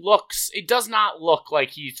 Like it does not look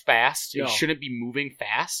like he's fast. No. He shouldn't be moving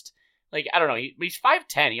fast. Like I don't know. He's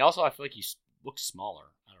 5'10". He also I feel like he looks smaller.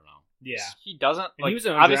 I don't know. Yeah, he doesn't. He was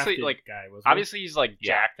an obviously guy. Wasn't obviously he? He's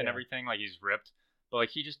jacked and everything. Like he's ripped. But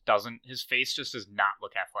he just doesn't. His face just does not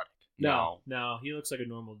look athletic. No, he looks like a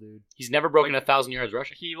normal dude. He's never broken 1,000 yards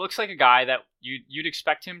rushing. He looks like a guy that you'd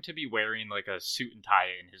expect him to be wearing a suit and tie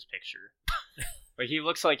in his picture. He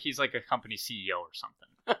looks like he's a company CEO or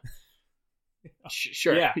something.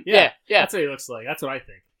 Sure. Yeah. That's what he looks like. That's what I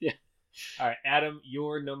think. Yeah. All right, Adam,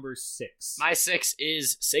 your number 6. My 6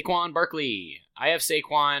 is Saquon Barkley. I have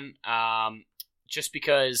Saquon just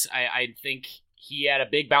because I think he had a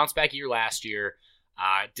big bounce back year last year.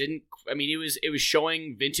 It was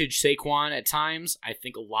showing vintage Saquon at times. I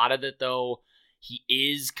think a lot of it though, he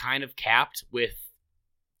is kind of capped with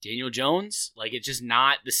Daniel Jones. It's just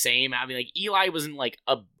not the same. I mean, Eli wasn't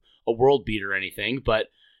a world beater or anything, but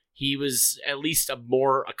he was at least a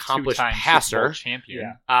more accomplished passer.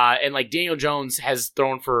 Champion. Yeah. And Daniel Jones has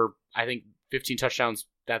thrown for I think 15 touchdowns.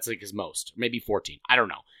 That's his most, maybe 14. I don't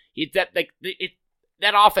know.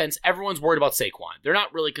 That offense, everyone's worried about Saquon. They're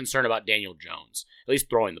not really concerned about Daniel Jones, at least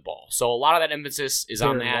throwing the ball. So a lot of that emphasis is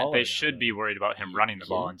on that. They should be worried about him running the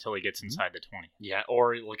ball until he gets inside the 20. Yeah,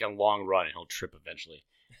 or a long run and he'll trip eventually.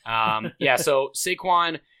 So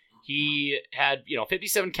Saquon, he had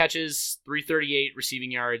 57 catches, 338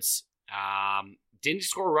 receiving yards. Didn't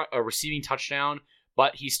score a receiving touchdown,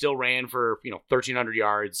 but he still ran for 1,300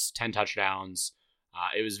 yards, 10 touchdowns.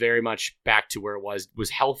 It was very much back to where it was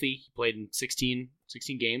healthy. He played in 16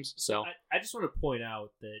 games. So I just want to point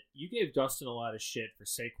out that you gave Dustin a lot of shit for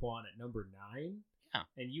Saquon at number 9. Yeah.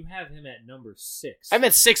 And you have him at number 6. I'm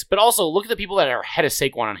at 6, but also look at the people that are ahead of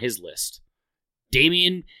Saquon on his list.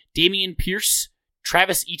 Damian Pierce,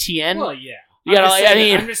 Travis Etienne. Well, yeah.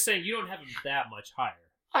 I'm just saying you don't have him that much higher.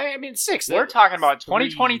 I mean 6. We're talking about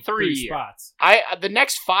 2023 three spots. The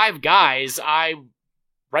next 5 guys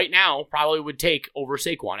right now probably would take over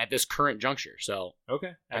Saquon at this current juncture. So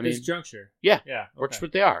okay, this juncture, yeah, okay. Which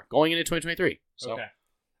what they are going into 2023. So. Okay,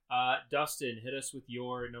 Dustin, hit us with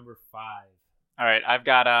your number 5. All right, I've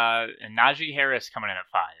got Najee Harris coming in at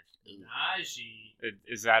 5. Najee,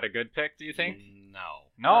 is that a good pick? Do you think?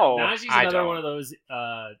 No. Najee's another one of those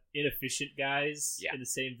inefficient guys. In the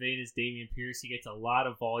same vein as Damian Pierce, he gets a lot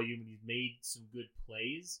of volume and he's made some good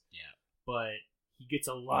plays. Yeah, but he gets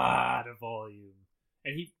a lot of volume.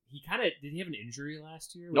 And he kind of did he have an injury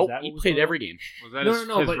last year? Nope, he played every game. Was that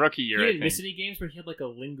his rookie year? He didn't miss any games, but he had like a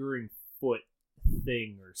lingering foot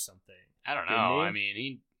thing or something. I don't know. I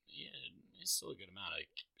mean, he's still a good amount of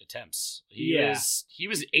attempts. He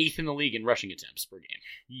was 8th in the league in rushing attempts per game.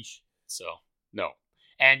 Yeesh. So no.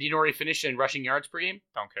 And you know where he finished in rushing yards per game?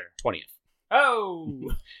 Don't care. 20th.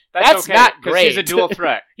 Oh, that's okay, not great. He's a dual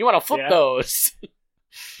threat. You want to flip those?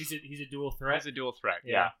 He's a dual threat. He's a dual threat.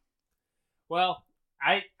 Yeah. Well,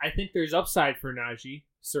 I think there's upside for Najee,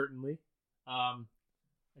 certainly. I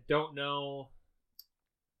don't know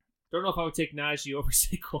if I would take Najee over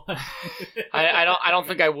Saquon. I don't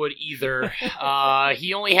think I would either.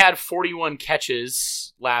 He only had 41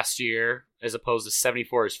 catches last year, as opposed to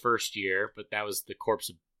 74 his first year. But that was the corpse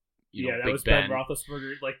of that Big was Ben.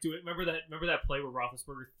 Roethlisberger. Like, remember that play where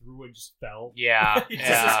Roethlisberger threw and just fell? Yeah, his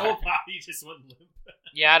whole body just went limp.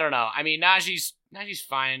 Yeah, I don't know. I mean, Najee's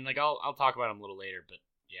fine. Like, I'll talk about him a little later, but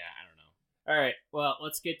yeah, I don't know. All right, well,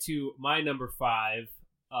 let's get to my number 5.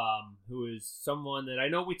 Who is someone that I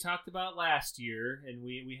know we talked about last year, and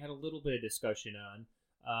we had a little bit of discussion on.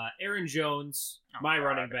 Aaron Jones,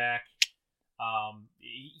 running back.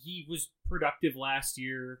 He was productive last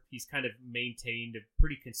year. He's kind of maintained a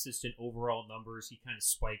pretty consistent overall numbers. He kind of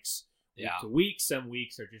spikes week to week. Some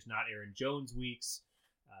weeks are just not Aaron Jones weeks.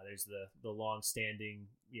 There's the long-standing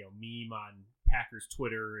meme on Packers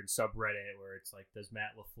Twitter and subreddit where it's like, does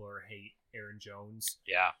Matt LaFleur hate Aaron Jones?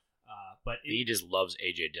 Yeah. But he just loves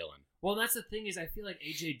A.J. Dillon. Well, that's the thing is I feel like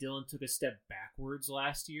A.J. Dillon took a step backwards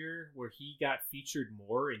last year where he got featured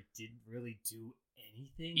more and didn't really do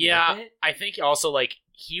anything with it. I think also, like,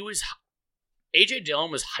 A.J.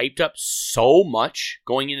 Dillon was hyped up so much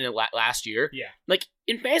going into last year. Yeah. Like,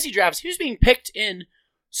 in fantasy drafts, he was being picked in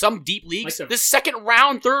some deep leagues. Like this second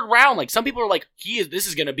round, third round. Like, some people are like, this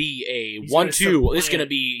is going to be a 1-2. This is going to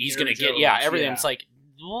be, he's going to get, everything. Yeah. It's like,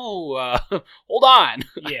 hold on.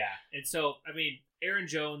 Yeah. And so, I mean, Aaron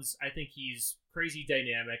Jones, I think he's crazy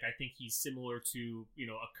dynamic. I think he's similar to,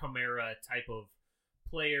 a Kamara type of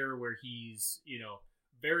player where he's,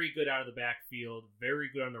 very good out of the backfield, very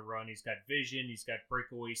good on the run. He's got vision. He's got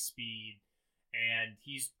breakaway speed. And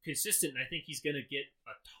he's consistent. And I think he's going to get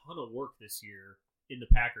a ton of work this year in the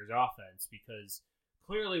Packers offense because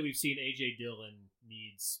clearly we've seen A.J. Dillon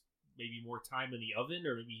needs maybe more time in the oven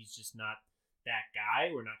or maybe he's just not that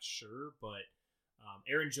guy. We're not sure. But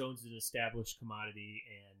Aaron Jones is an established commodity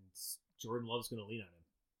and Jordan Love's going to lean on him.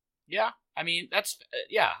 Yeah. I mean, that's,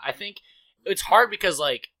 I think it's hard because,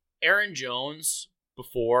 like, Aaron Jones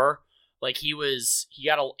before, like, he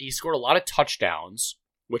scored a lot of touchdowns,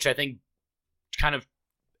 which I think kind of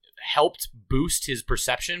helped boost his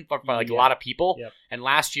perception by a lot of people. Yep. And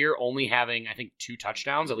last year, only having, I think, 2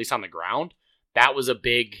 touchdowns, at least on the ground, that was a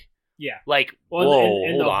big, like,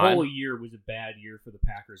 and the whole year was a bad year for the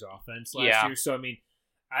Packers offense last year. So, I mean,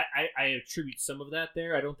 I attribute some of that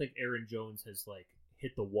there. I don't think Aaron Jones has, like,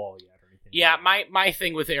 hit the wall yet or anything. Yeah, like my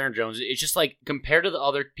thing with Aaron Jones, it's just like compared to the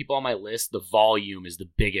other people on my list, the volume is the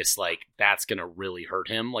biggest. Like, that's gonna really hurt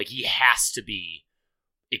him. Like, he has to be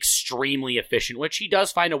extremely efficient, which he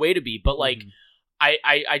does find a way to be. But like,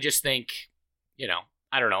 I just think,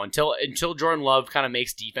 I don't know, until Jordan Love kind of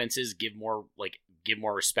makes defenses give more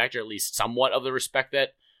respect, or at least somewhat of the respect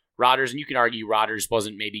that Rodgers, and you can argue Rodgers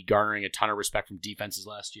wasn't maybe garnering a ton of respect from defenses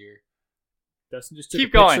last year. Dustin just took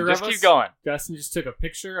keep a going. picture Just of keep us. going. Dustin just took a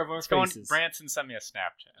picture of our faces. Branson sent me a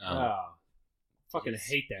Snapchat. Oh, fucking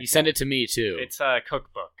hate that. He sent it to me too. It's a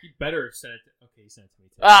cookbook. He better send it. Okay, he sent it to me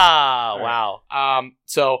too. Wow.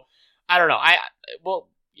 So I don't know.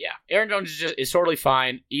 Aaron Jones is totally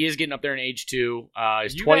fine. He is getting up there in age too.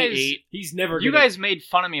 He's 28. He's never. You guys made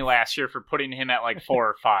fun of me last year for putting him at like 4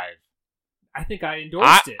 or 5. I think I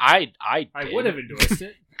endorsed it. I would have endorsed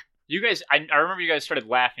it. You guys, I remember you guys started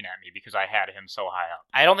laughing at me because I had him so high up.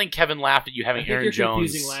 I don't think Kevin laughed at you having Aaron you're Jones.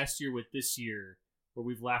 Confusing last year with this year, where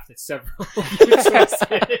we've laughed at several.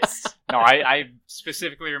 No, I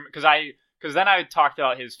specifically because then I talked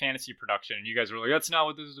about his fantasy production, and you guys were like, "That's not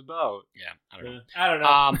what this is about." Yeah, I don't know. I don't know.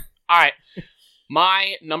 All right.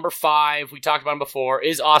 My number 5, we talked about him before,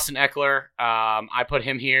 is Austin Eckler. I put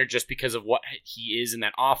him here just because of what he is in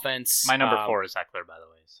that offense. My number 4 is Eckler, by the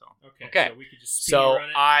way. So okay. So we could just speed run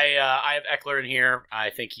it. I have Eckler in here. I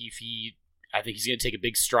think he's going to take a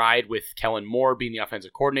big stride with Kellen Moore being the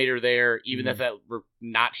offensive coordinator there. Even if we're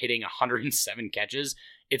not hitting 107 catches,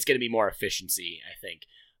 it's going to be more efficiency, I think.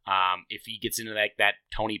 If he gets into that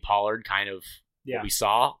Tony Pollard kind of what we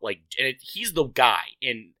saw, he's the guy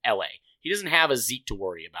in LA. He doesn't have a Zeke to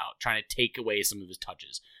worry about trying to take away some of his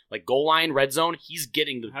touches. Like goal line, red zone, he's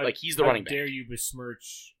getting he's the running back. How dare you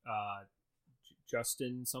besmirch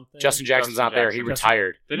Justin something. Justin Jackson's not there. He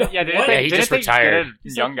retired. He just just retired.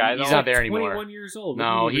 He's young guy. He's not there anymore. 21 years old.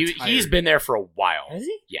 No, he's been there for a while. Has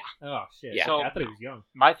he? Yeah. Oh shit. Yeah. So, I thought he was young.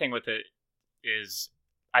 My thing with it is,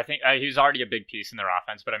 I think he's already a big piece in their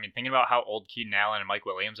offense. But I mean, thinking about how old Keenan Allen and Mike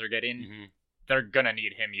Williams are getting, they're gonna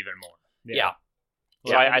need him even more. Yeah.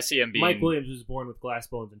 So I see him being. Mike Williams was born with glass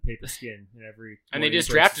bones and paper skin in every. And they just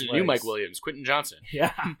drafted a new Mike Williams, Quentin Johnson.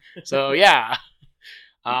 Yeah. So yeah.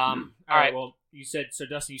 All right. Well, you said so,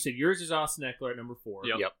 Dustin. You said yours is Austin Eckler at number 4.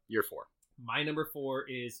 Yep. You're 4. My number 4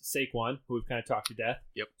 is Saquon, who we've kind of talked to death.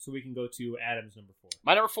 Yep. So we can go to Adam's number 4.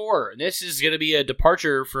 My number 4. And this is going to be a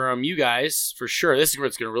departure from you guys for sure. This is where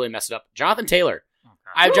it's going to really mess it up. Jonathan Taylor. Okay.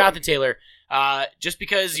 I have Jonathan Taylor. Just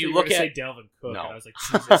because you look at say Dalvin Cook, no. and I was like,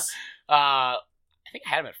 Jesus. I think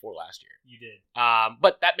I had him at 4 last year. You did.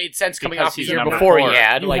 But that made sense coming Because off the he's year number before 4. he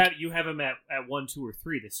had. You have him at 1, 2, or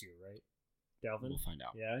 3 this year, right? Dalvin? We'll find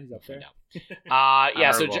out. Yeah, he's up there.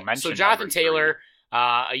 Yeah, so Jonathan Taylor,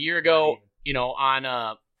 a year ago, on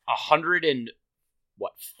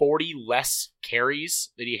 140 less carries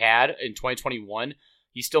that he had in 2021,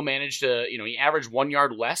 he still managed to, he averaged 1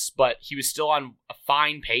 yard less, but he was still on a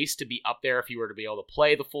fine pace to be up there if he were to be able to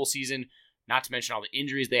play the full season, not to mention all the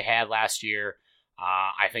injuries they had last year.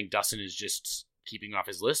 I think Dustin is just keeping off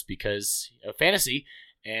his list because of fantasy.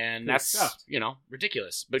 And that's,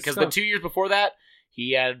 ridiculous. Because the 2 years before that,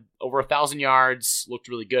 he had over 1,000 yards, looked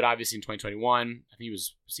really good, obviously, in 2021. I think he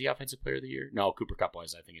was he Offensive Player of the Year? No, Cooper Kupp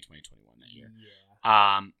was, I think, in 2021 that year.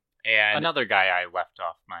 Yeah. And another guy I left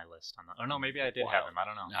off my list. Oh, no, maybe I did have him. I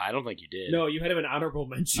don't know. No, I don't think you did. No, you had him in honorable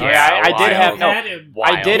mention. Yeah, I did have him.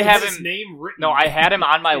 I did have his him. Name written. No, I had him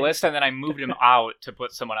on my list, and then I moved him out to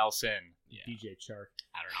put someone else in. Yeah. DJ Chark.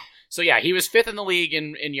 I don't know. So, yeah, he was 5th in the league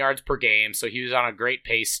in yards per game, so he was on a great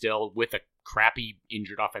pace still with a crappy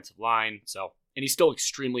injured offensive line. So, and he's still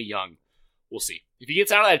extremely young. We'll see. If he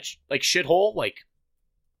gets out of that shithole,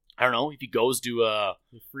 I don't know, if he goes to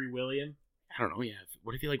Free William. I don't know, yeah.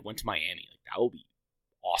 What if he went to Miami? That would be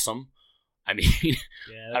awesome. I mean,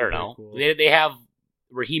 I don't know. Cool. They have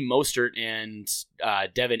Raheem Mostert and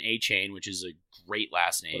Devin A-Chain, which is a great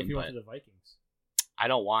last name. What if he went to the Vikings? I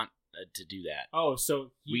don't want to do that. Oh,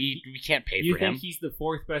 so we can't pay for him. You think he's the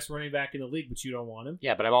 4th best running back in the league, but you don't want him?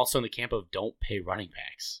 Yeah, but I'm also in the camp of don't pay running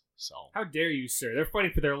backs. So how dare you, sir? They're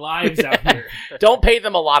fighting for their lives out here. Don't pay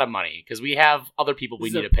them a lot of money because we have other people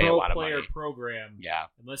we need to pay a lot of money. This is a pro player program. Yeah.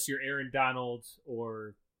 Unless you're Aaron Donald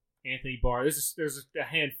or Anthony Barr. There's a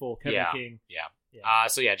handful. Kevin King. Yeah.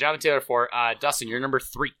 So yeah, Jonathan Taylor 4. Dustin, you're number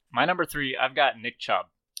 3. My number 3, I've got Nick Chubb.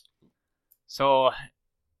 So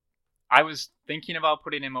I was thinking about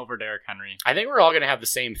putting him over Derrick Henry. I think we're all going to have the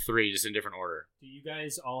same 3, just in different order. Do you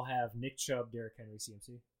guys all have Nick Chubb, Derrick Henry,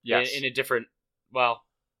 CMC? Yes. In a different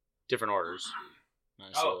orders. Not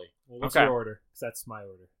necessarily. Well, what's your order? Because that's my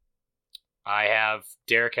order. I have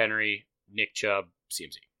Derrick Henry, Nick Chubb,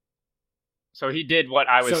 CMC. So he did what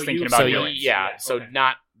I was thinking about doing.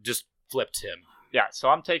 Not just flipped him. Yeah, so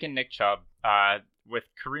I'm taking Nick Chubb with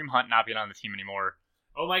Kareem Hunt not being on the team anymore.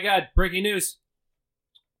 Oh my God, breaking news.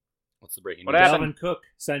 What's the breaking news? Dalvin Cook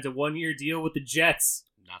signs a 1-year deal with the Jets.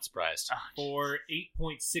 Not surprised. For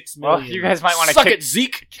 $8.6 million. Well, you guys might want to suck it,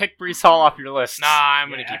 Zeke. Kick Brees Hall off your list. Nah, I'm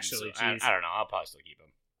going to keep him. I don't know. I'll probably still keep him.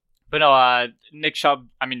 But no, Nick Chubb,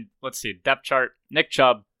 let's see. Depth chart. Nick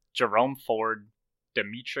Chubb, Jerome Ford,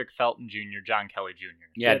 Demetric Felton Jr., John Kelly Jr.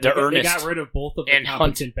 Yeah, they got rid of both of the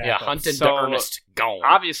competent backups. Yeah, Hunt and earnest gone.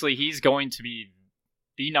 Obviously, he's going to be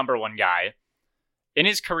the number 1 guy. In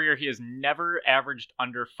his career, he has never averaged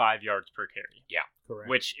under 5 yards per carry. Yeah, correct.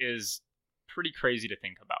 Which is pretty crazy to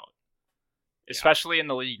think about, especially in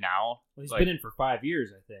the league now. Well, he's been in for 5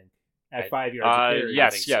 years, I think. At 5 yards per carry.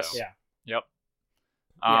 Yes. So. Yeah. Yep.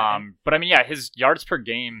 But his yards per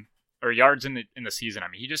game or yards in the season.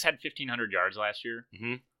 He just had 1,500 yards last year.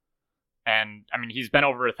 Mm-hmm. And he's been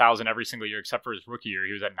over 1,000 every single year except for his rookie year.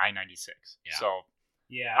 He was at 996. Yeah. So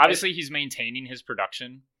obviously he's maintaining his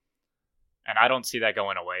production. And I don't see that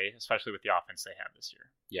going away, especially with the offense they have this year.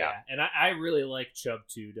 Yeah. And I really like Chubb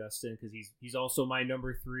too, Dustin, because he's also my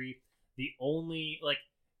number 3. The only,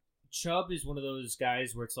 Chubb is one of those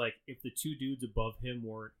guys where it's if the 2 dudes above him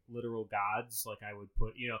weren't literal gods, I would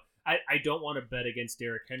put, I don't want to bet against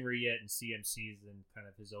Derrick Henry yet, and CMC is in kind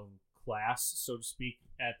of his own class, so to speak,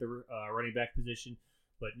 at the running back position.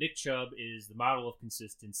 But Nick Chubb is the model of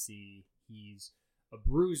consistency. He's a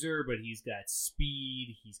bruiser, but he's got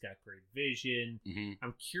speed. He's got great vision. Mm-hmm.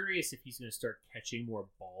 I'm curious if he's going to start catching more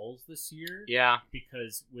balls this year. Yeah.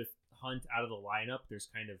 Because with Hunt out of the lineup, there's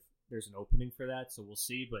an opening for that, so we'll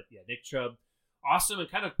see. But yeah, Nick Chubb, awesome and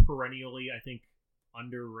kind of perennially, I think,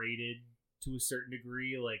 underrated to a certain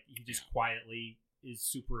degree. He just quietly is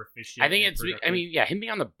super efficient. I think it's. productive. I mean, yeah, him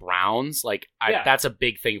being on the Browns, like that's a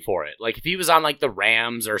big thing for it. Like if he was on like the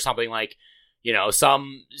Rams or something like,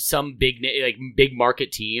 some big big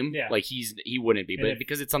market team, like he wouldn't be. But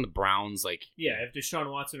because it's on the Browns, like if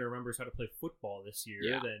Deshaun Watson remembers how to play football this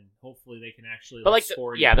year, then hopefully they can actually. But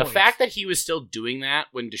score the fact that he was still doing that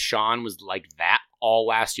when Deshaun was like that all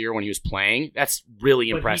last year when he was playing, that's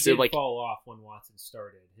really impressive. He did fall off when Watson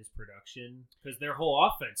started his production because their whole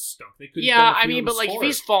offense stunk. They couldn't. If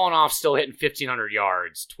he's fallen off, still hitting 1,500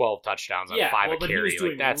 yards, 12 touchdowns on 5 a carry, he was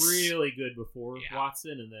doing that's really good before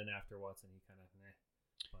Watson, and then after Watson, he kind of.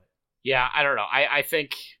 Yeah, I don't know. I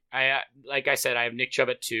think like I said, I have Nick Chubb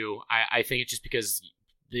at 2. I think it's just because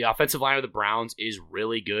the offensive line of the Browns is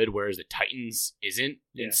really good, whereas the Titans isn't,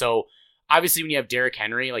 and so obviously when you have Derrick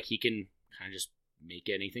Henry, like he can kind of just make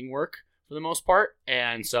anything work for the most part,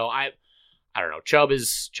 and so I don't know. Chubb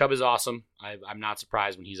is awesome. I'm not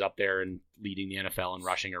surprised when he's up there and leading the NFL and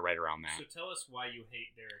rushing or right around that. So tell us why you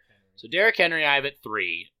hate Derrick Henry. So Derrick Henry, I have at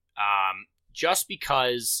 3, just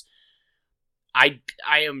because I'm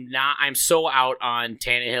so out on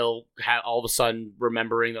Tannehill. All of a sudden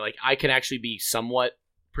remembering that like I can actually be somewhat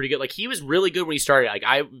pretty good. Like he was really good when he started. Like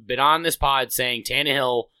I've been on this pod saying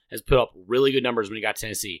Tannehill has put up really good numbers when he got to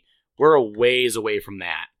Tennessee. We're a ways away from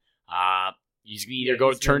that. He's going to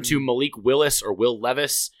either turn to Malik Willis or Will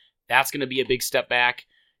Levis. That's going to be a big step back.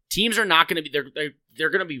 Teams are not going to be they're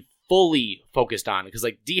going to be fully focused on it because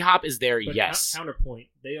like D-Hop is there. But yes. Counterpoint,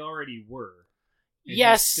 they already were. And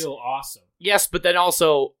yes. He's still awesome. Yes, but then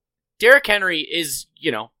also Derrick Henry is,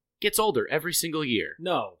 gets older every single year.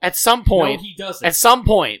 No. At some point, no, he doesn't. At some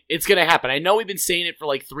point, it's going to happen. I know we've been saying it for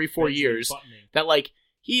like 3-4 years that like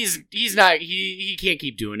he's not he can't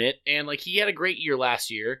keep doing it, and like he had a great year last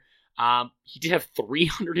year. He did have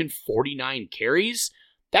 349 carries.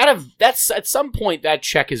 That's at some point that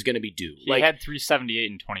check is going to be due. He had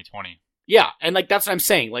 378 in 2020. Yeah, and like that's what I'm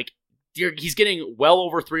saying. Like he's getting well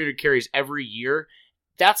over 300 carries every year.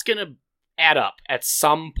 That's going to add up at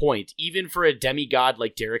some point, even for a demigod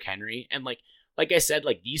like Derrick Henry. And like I said,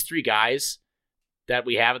 like these 3 guys that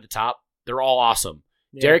we have at the top, they're all awesome.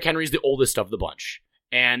 Yeah. Derrick Henry's the oldest of the bunch,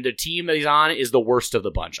 and the team that he's on is the worst of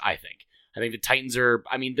the bunch. I think the Titans are.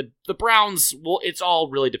 I mean, the Browns. Well, it's all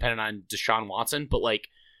really dependent on Deshaun Watson, but like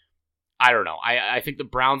I don't know. I think the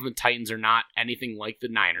Browns and the Titans are not anything like the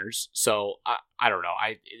Niners. So I don't know.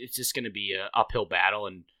 It's just going to be an uphill battle,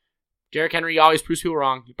 and Derrick Henry always proves people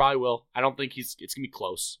wrong. He probably will. I don't think it's going to be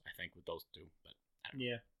close, I think, with those 2. But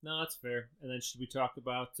yeah, no, that's fair. And then should we talk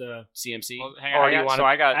about CMC? Well, hang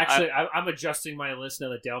on, I'm adjusting my list now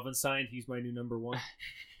that Dalvin signed. He's my new number 1.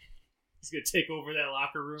 He's going to take over that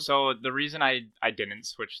locker room. So the reason I didn't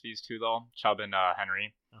switch these 2, though, Chubb and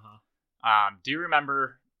Henry, do you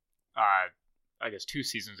remember, I guess 2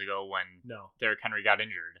 seasons ago when Derrick Henry got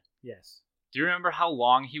injured? Yes. Do you remember how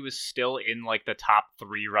long he was still in like the top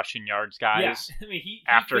 3 rushing yards guys? Yeah, I mean, he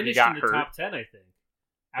after he got in the hurt, top 10, I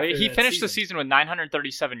think. He finished the season with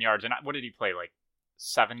 937 yards, and what did he play? Like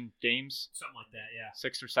 7 games, something like that. Yeah,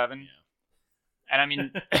 6 or 7. Yeah. And I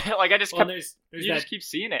mean, like I just just keep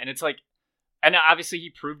seeing it, and it's like, and obviously he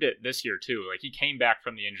proved it this year too. Like he came back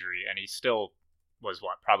from the injury, and he still was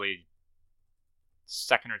probably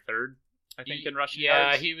 2nd or 3rd, I think, in rushing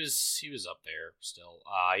yards. Yeah, he was up there still.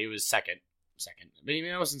 He was second. But I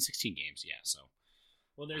mean, that was in 16 games, so.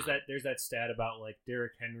 Well, there's that stat about like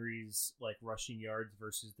Derrick Henry's like rushing yards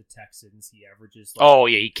versus the Texans. He averages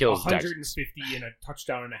he kills 150 and a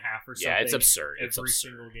touchdown and a half or something. Yeah, it's absurd.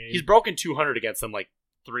 Single game. He's broken 200 against them like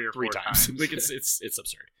 3 or 4 times. Like it's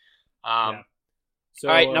absurd. So,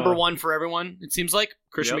 all right, number 1 for everyone. It seems like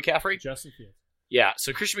Christian McCaffrey. Justin Fields. Yeah,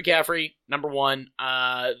 so Christian McCaffrey, number 1.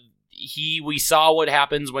 We saw what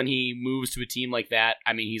happens when he moves to a team like that.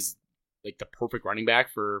 I mean, he's like the perfect running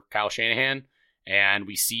back for Kyle Shanahan, and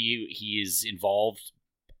we see he is involved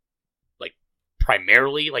like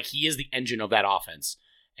primarily, like he is the engine of that offense,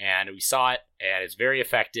 and we saw it, and it's very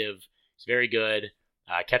effective. It's very good,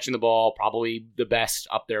 catching the ball, probably the best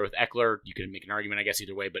up there with Eckler. You can make an argument, I guess,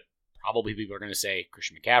 either way, but probably people are going to say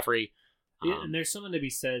Christian McCaffrey. And there's something to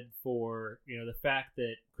be said for the fact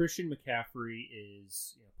that Christian McCaffrey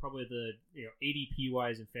is probably the ADP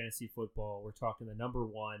wise in fantasy football. We're talking the number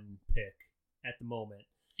 1 pick at the moment.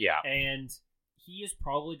 Yeah, and he is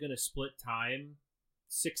probably going to split time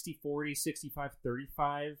 60-40,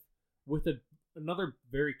 65-35 with another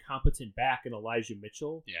very competent back in Elijah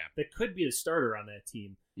Mitchell. Yeah, that could be the starter on that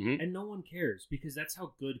team, mm-hmm. and no one cares because that's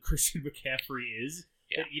how good Christian McCaffrey is.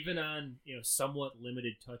 Yeah. That even on somewhat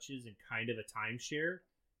limited touches and kind of a timeshare,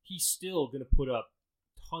 he's still going to put up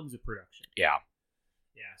tons of production. Yeah,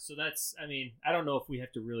 Yeah, so that's, I mean, I don't know if we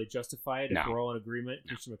have to really justify it if we're all in agreement.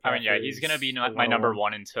 No. I mean, yeah, he's going to be my number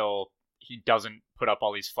one until he doesn't put up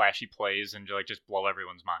all these flashy plays and like just blow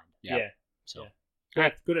everyone's mind. Yeah. So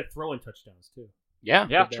good at throwing touchdowns too. Yeah.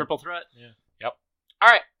 Triple threat. Yeah. Yep. All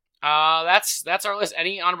right. That's our list.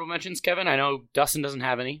 Any honorable mentions, Kevin? I know Dustin doesn't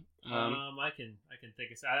have any. I can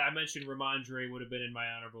think of. I mentioned Ramondre would have been in my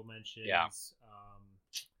honorable mentions. Yeah.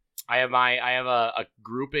 I have a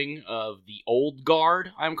grouping of the old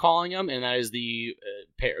guard, I'm calling them, and that is the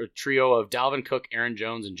trio of Dalvin Cook, Aaron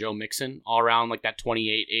Jones, and Joe Mixon, all around like that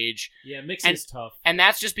 28 age. Yeah, Mixon's tough. And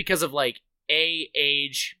that's just because of like A,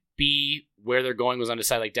 age, B, where they're going was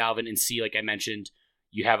undecided, like Dalvin, and C, like I mentioned,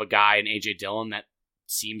 you have a guy in A.J. Dillon that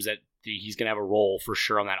seems that he's going to have a role for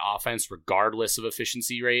sure on that offense, regardless of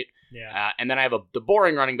efficiency rate. Yeah. And then I have the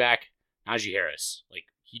boring running back, Najee Harris. Like,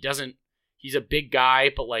 he's a big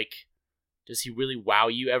guy, but like, does he really wow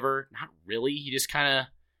you ever? Not really. He just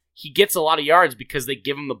he gets a lot of yards because they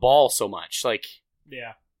give him the ball so much. Like,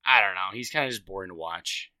 yeah. I don't know. He's kind of just boring to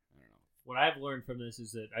watch. I don't know. What I've learned from this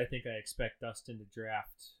is that I think I expect Dustin to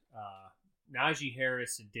draft Najee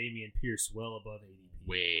Harris and Dameon Pierce well above ADP.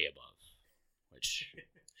 Way above. Which,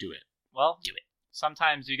 do it. Well, do it.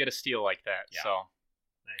 Sometimes you get a steal like that. Yeah. So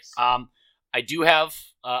nice. I do have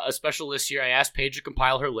a special list here. I asked Paige to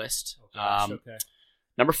compile her list. Okay.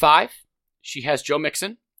 Number 5, she has Joe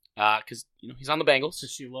Mixon because he's on the Bengals. So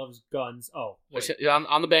she loves guns. Oh, wait.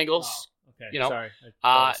 On the Bengals. Oh, okay.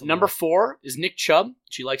 Sorry. Number 4 is Nick Chubb.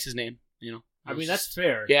 She likes his name. I mean, that's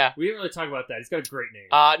fair. Yeah. We didn't really talk about that. He's got a great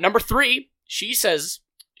name. Number 3, she says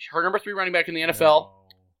her number 3 running back in the NFL,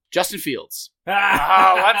 Justin Fields.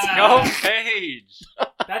 Let's go, Paige.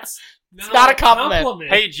 That's it's not a compliment.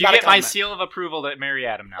 Paige, you get my seal of approval to marry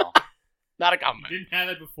Adam now. Not a compliment. Didn't have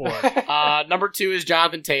it before. Number 2 is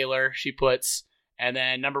Jonathan Taylor, she puts. And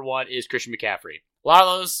then number 1 is Christian McCaffrey. A lot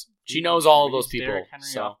of those, she knows all of those people. Derrick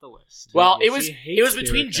Henry off the list. Well, it was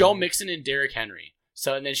between Joe Mixon and Derrick Henry.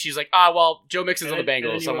 So, and then she's like, well, Joe Mixon's on the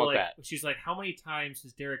Bengals, something like that. She's like, how many times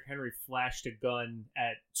has Derrick Henry flashed a gun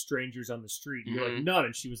at strangers on the street? And you're like, none.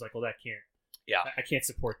 And she was like, well, that can't. Yeah. I can't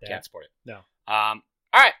support that. Can't support it. No. All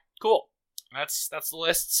right, cool. That's the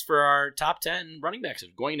lists for our top 10 running backs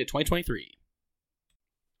going into 2023.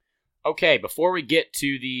 Okay, before we get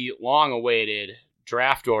to the long-awaited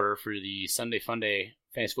draft order for the Sunday Funday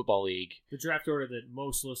Fantasy Football League. The draft order that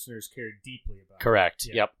most listeners care deeply about. Correct.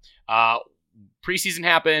 Yeah. Yep. Preseason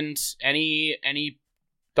happened. Any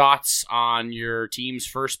thoughts on your team's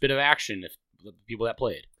first bit of action, if the people that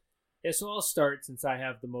played? Yeah, so I'll start since I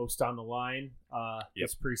have the most on the line.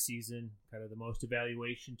 This preseason, kind of the most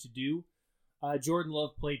evaluation to do. Jordan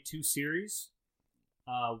Love played 2 series.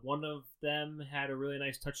 One of them had a really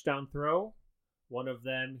nice touchdown throw. One of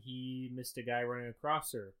them, he missed a guy running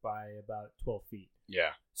across her by about 12 feet.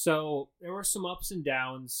 Yeah. So there were some ups and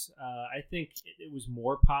downs. I think it was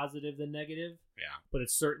more positive than negative. Yeah. But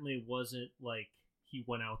it certainly wasn't like he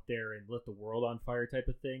went out there and lit the world on fire type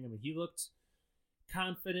of thing. I mean, he looked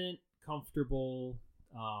confident, comfortable.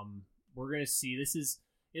 We're going to see. This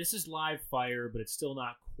is live fire, but it's still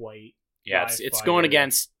not quite. Yeah, it's going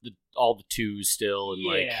against all the twos still.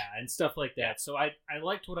 And and stuff like that. Yeah. So I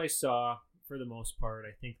liked what I saw. For the most part,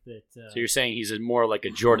 I think that. So you're saying he's more like a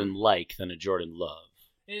Jordan-like than a Jordan Love?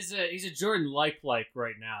 He's a Jordan-like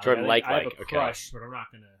right now. Jordan-like, I have a crush, but I'm not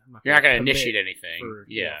gonna. You're not gonna initiate anything.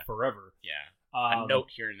 Forever. Yeah. A note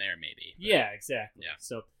here and there, maybe. But, yeah, exactly. Yeah.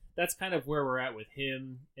 So that's kind of where we're at with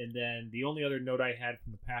him. And then the only other note I had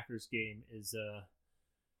from the Packers game is,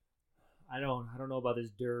 I don't know about this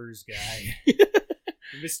Durs guy.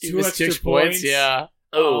 He missed 2 extra points. Yeah.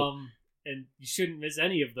 Oh. And you shouldn't miss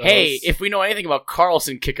any of those. Hey, if we know anything about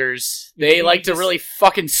Carlson kickers, they like to really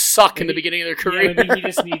fucking suck in the beginning of their career. Yeah, maybe he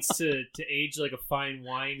just needs to age like a fine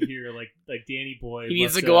wine here, like Danny Boy. He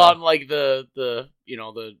needs to go out in like the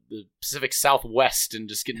Pacific Southwest and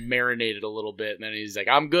just get marinated a little bit, and then he's like,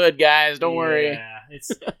 "I'm good, guys, don't worry." Yeah,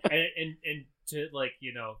 it's and to like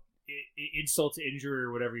insult to injury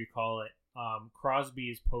or whatever you call it. Crosby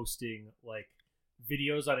is posting like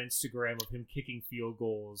videos on Instagram of him kicking field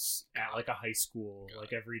goals at like a high school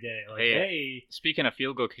like every day. Like, hey, speaking of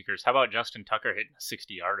field goal kickers, how about Justin Tucker hitting a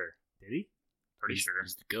 60-yarder? Did he? Pretty sure.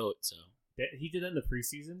 He's the GOAT, so. He did that in the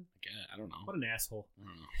preseason? I don't know. What an asshole.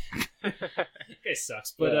 That guy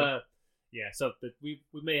sucks. But so we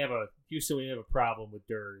may have Houston may have a problem with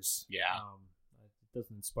Durs. Yeah. It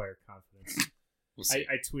doesn't inspire confidence. We'll see.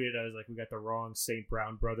 I tweeted, I was like, we got the wrong St.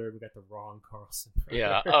 Brown brother, we got the wrong Carlson brother.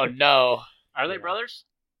 Yeah. Oh no. Are they brothers?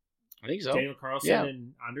 I think so. Daniel Carlson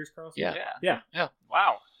and Anders Carlson? Yeah.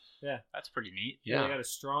 Wow. Yeah. That's pretty neat. Yeah. They got a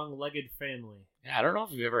strong-legged family. Yeah, I don't know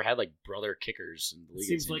if we've ever had like brother kickers in the league. It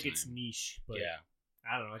seems like it's niche, but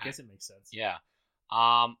I don't know. I guess it makes sense. Yeah.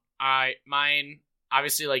 Mine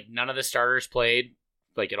obviously like none of the starters played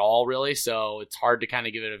like at all really, so it's hard to kind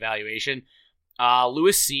of give it an evaluation.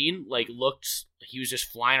 Lewis Seen he was just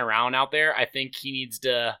flying around out there. I think he needs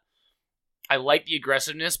to. I like the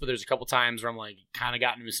aggressiveness, but there's a couple times where I'm like kind of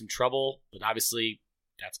gotten into some trouble. But obviously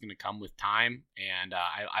that's going to come with time, and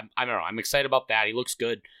I don't know. I'm excited about that. He looks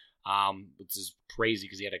good. Which is crazy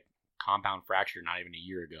because he had a compound fracture not even a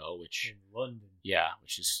year ago, which in London. Yeah,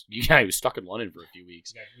 which is he was stuck in London for a few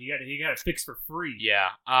weeks. He got it fixed for free. Yeah.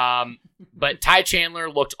 But Ty Chandler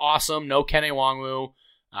looked awesome. No Kene Nwangwu.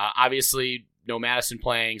 Obviously no Madison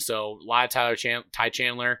playing, so a lot of Ty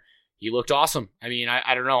Chandler. He looked awesome. I mean,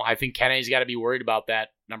 I don't know. I think Kene's got to be worried about that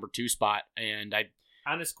number 2 spot. And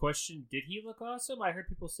honest question, did he look awesome? I heard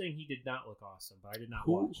people saying he did not look awesome, but I did not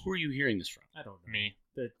watch. Who are you hearing this from? I don't know. Me.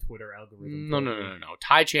 The Twitter algorithm. No.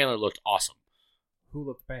 Ty Chandler looked awesome. Who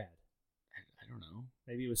looked bad? I don't know.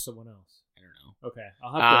 Maybe it was someone else. I don't know. Okay,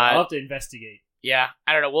 I'll have to investigate. Yeah,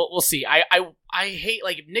 I don't know. We'll see. I hate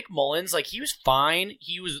like Nick Mullins. Like he was fine.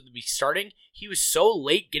 He was starting. He was so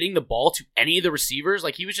late getting the ball to any of the receivers.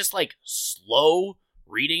 Like he was just like slow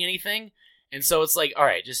reading anything. And so it's like, all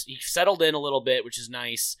right, just he settled in a little bit, which is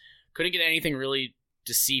nice. Couldn't get anything really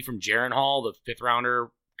to see from Jaron Hall, the 5th rounder,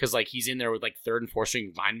 because like he's in there with like 3rd and 4th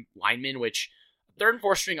string linemen, which 3rd and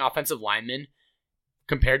 4th string offensive linemen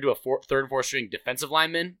compared to a 3rd and 4th string defensive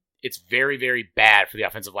lineman. It's very, very bad for the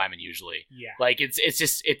offensive lineman usually. Yeah. Like it's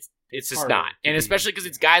just not. And especially because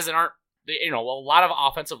it's guys that aren't, a lot of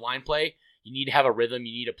offensive line play, you need to have a rhythm.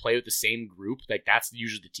 You need to play with the same group. Like that's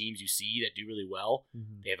usually the teams you see that do really well.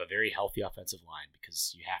 Mm-hmm. They have a very healthy offensive line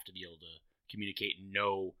because you have to be able to communicate and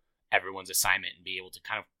know everyone's assignment and be able to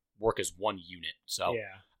kind of work as one unit. So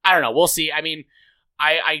I don't know. We'll see. I mean,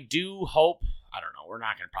 I do hope, I don't know. We're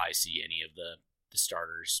not going to probably see any of the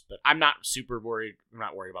starters, but I'm not super worried. I'm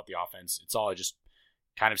not worried about the offense. It's all just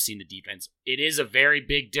kind of seen the defense. It is a very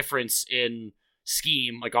big difference in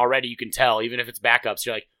scheme. Like already you can tell, even if it's backups,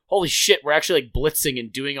 you're like, holy shit, we're actually like blitzing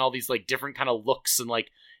and doing all these like different kind of looks and like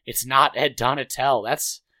it's not Ed Donatel.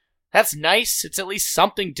 That's nice. It's at least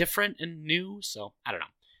something different and new. So I don't know.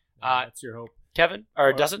 That's your hope. Kevin?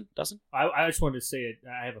 Or doesn't? I just wanted to say it.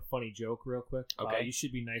 I have a funny joke real quick. Okay. You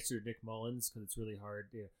should be nicer to Nick Mullins because it's really hard.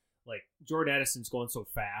 Like Jordan Addison's going so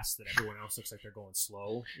fast that everyone else looks like they're going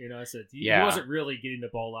slow. I said he wasn't really getting the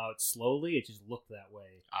ball out slowly. It just looked that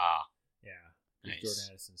way. Yeah. Nice. Jordan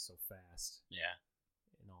Addison's so fast. Yeah.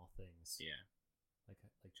 In all things. Yeah. Like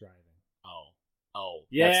driving. Oh.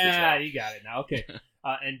 Yeah, you got it now. Okay.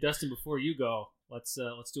 And Dustin, before you go, let's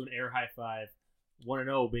do an air high five.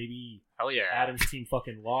 1-0, baby. Hell yeah. Adam's team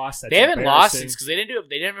fucking lost. That's they haven't lost since because they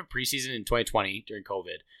didn't have a preseason in 2020 during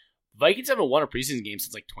COVID. Vikings haven't won a preseason game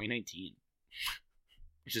since like 2019,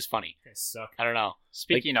 which is funny. They suck. I don't know.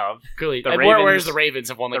 Speaking of, clearly, whereas the Ravens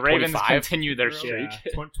have won like the Ravens 25. continue their streak.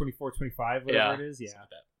 24-25, whatever it is. Yeah.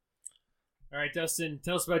 All right, Dustin,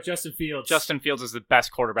 tell us about Justin Fields. Justin Fields is the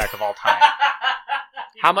best quarterback of all time.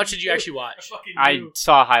 How much did you actually watch? I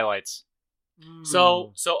saw highlights.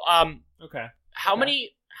 So okay. How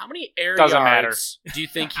many air doesn't yards matter. Do you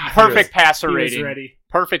think he perfect passer he rating? Was ready.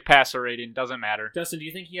 Perfect passer rating doesn't matter. Justin, do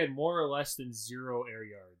you think he had more or less than 0 air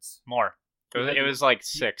yards? More. It was like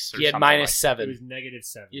 6. He had -7. It was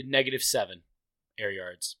 -7. He had -7 air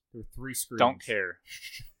yards. There were 3 screens. Don't care.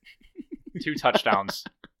 2 touchdowns.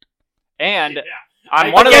 And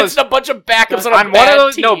on one of those, a bunch of backups on one of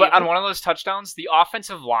those. Team. No, but on one of those touchdowns, the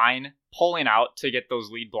offensive line pulling out to get those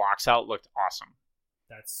lead blocks out looked awesome.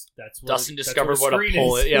 That's Dustin discovered what a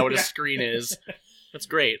pull is. Yeah, what a screen is. That's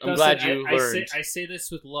great. I'm glad you learned. I say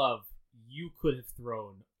this with love. You could have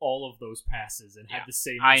thrown all of those passes and had the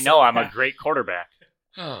same. I know. I'm a great quarterback.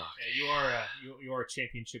 Yeah, you are a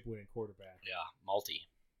championship winning quarterback. Yeah, multi.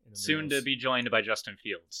 Soon to be joined by Justin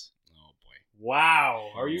Fields. Oh boy!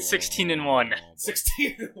 Wow, are you 16-1?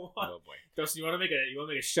 16-1. Oh boy! Dustin, you want to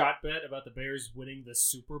make a shot bet about the Bears winning the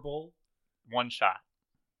Super Bowl? One shot.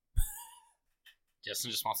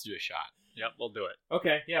 Justin just wants to do a shot. Yep, we'll do it.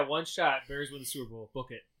 Okay, yeah, one shot. Bears win the Super Bowl.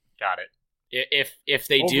 Book it. Got it. If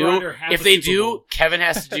they do, Kevin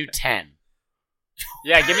has to do 10.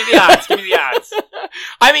 Yeah, give me the odds. Give me the odds.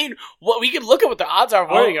 I mean, we could look at what the odds are.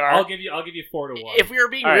 I'll give you 4-1. If we were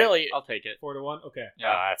being really, I'll take it. 4-1. Okay.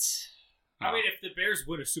 Yeah, that's. I mean, if the Bears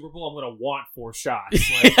win a Super Bowl, I'm gonna want 4 shots.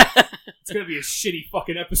 Like, it's gonna be a shitty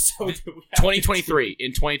fucking episode. 2023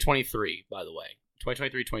 in 2023, by the way.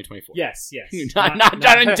 2023, 2024. Yes.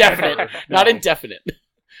 not indefinite. Not indefinite.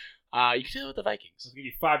 You can do it with the Vikings. I'll give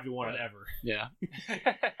you 5-1 whatever. Yeah.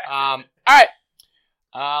 All right.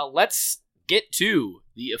 Let's get to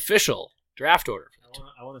the official draft order.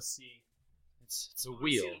 I want to see. It's a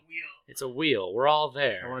wheel. It's a wheel. We're all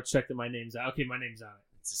there. I want to check that my name's out. Okay, my name's on it.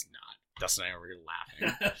 It's just not. Dustin and I were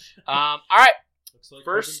laughing. All right. Looks like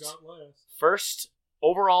first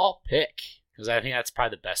overall pick, because I think that's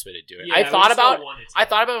probably the best way to do it. Yeah, I thought about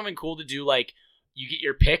something cool to do, like you get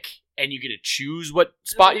your pick and you get to choose what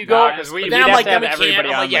spot you go. Because then I'm like, then we can't.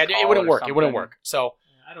 I'm like, yeah, it wouldn't work. It wouldn't work. So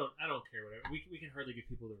I don't care. Whatever. We can hardly get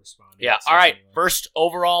people to respond. Yeah. All right. Anyway. First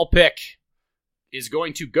overall pick is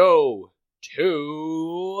going to go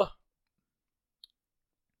to.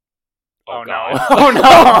 Oh, God. no. Oh, no.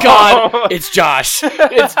 God. It's Josh.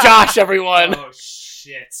 It's Josh, everyone. Oh,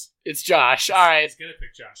 shit. It's Josh. All right. He's going to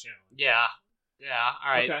pick Josh Allen. Yeah.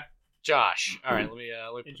 All right. Okay. Josh. All right. Let me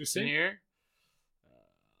put this in here.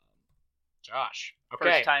 Josh.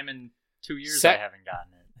 Okay. First time in 2 years I haven't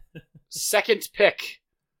gotten it. Second pick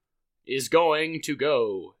is going to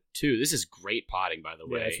go to. This is great potting, by the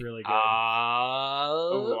way. Yeah, it's really good.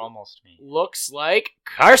 Almost me. Looks like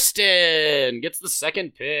Karsten gets the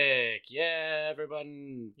second pick. Yeah,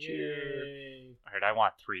 everyone. Cheer. All right, I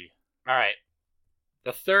want 3. All right.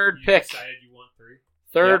 The third You pick. Decided you want 3?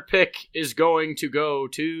 Third pick is going to go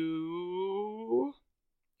to.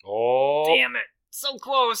 Oh. Damn it. So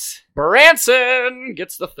close. Branson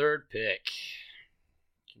gets the third pick.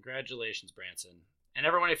 Congratulations, Branson. And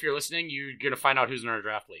everyone, if you're listening, you're going to find out who's in our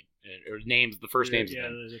draft league. Or names, the first names. Yeah,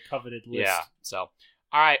 there's a coveted list. Yeah, so.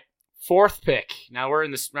 All right, fourth pick. Now we're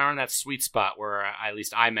in that sweet spot where at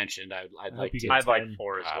least I mentioned I'd like to. I'd like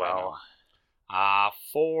 4 as well.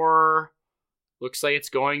 4 looks like it's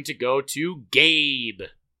going to go to Gabe.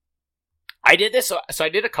 I did this, so I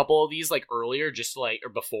did a couple of these like earlier, just like, or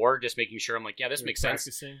before, just making sure I'm like, yeah, this makes sense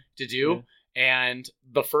to do. Yeah. And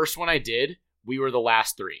the first one I did, we were the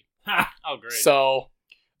last 3. Oh, great. So,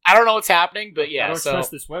 I don't know what's happening, but yeah. I don't trust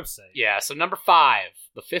this website. Yeah, so number 5,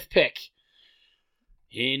 the 5th pick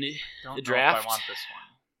in the draft. Know if I want this one.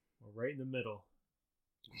 We're right in the middle.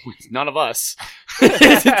 None of us.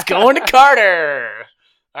 It's going to Carter.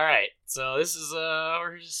 All right, so this is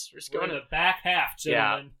we're just going in the back half,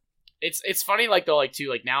 gentlemen. Yeah. It's funny, like though, like too,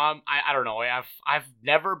 like now I don't know. I've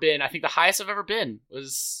never been. I think the highest I've ever been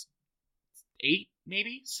was 8.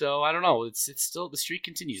 Maybe. So I don't know. It's still, the streak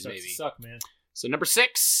continues. Maybe. Suck, man. So number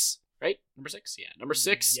 6, right? Number 6, yeah. Number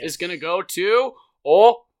 6 yes. is gonna go to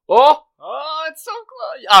Oh, it's so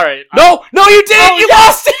close. All right. No, you didn't. You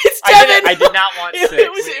lost it. It's Devin. I did not want 6.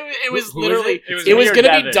 It was literally. It was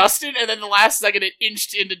gonna be Dustin, and then the last second it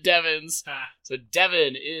inched into Devin's. So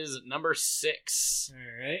Devin is number 6.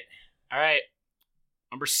 All right.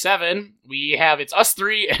 Number 7, we have, it's us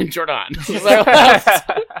 3 and Jordan.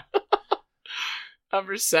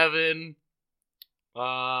 Number 7.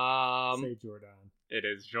 Say Jordan. It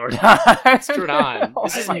is Jordan. It's Jordan.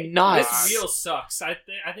 This is nuts. This wheel sucks. I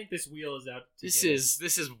think this wheel is out. This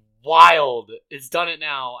is wild. It's done it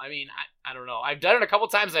now. I mean, I don't know. I've done it a couple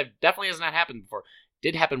times. I've definitely has not happened before.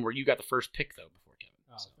 Did happen where you got the first pick though before Kevin.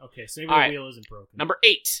 Oh, okay, so maybe the wheel isn't broken. Number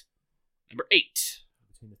 8.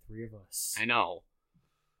 Between the 3 of us. I know.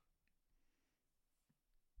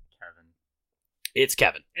 Kevin. It's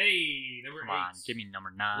Kevin. Hey, number 8. Come on, give me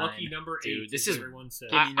number 9. Lucky number 8. Dude, this is. Everyone said.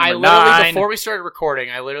 I literally, before we started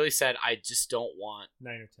recording, I literally said I just don't want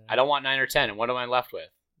 9 or 10. I don't want 9 or 10. And what am I left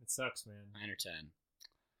with? It sucks, man. 9 or 10.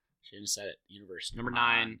 Shouldn't have said it. Universe. Number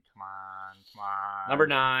 9. Come on. Number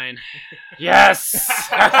 9. Yes.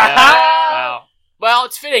 Wow. Well,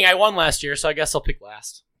 it's fitting. I won last year, so I guess I'll pick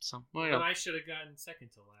last. So, well, then I should have gotten second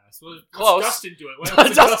to last. Well, close. Dustin do it. Why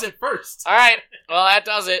don't Dustin first? All right. Well, that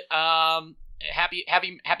does it. Happy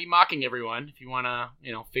mocking, everyone. If you want to,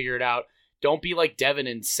 figure it out. Don't be like Devin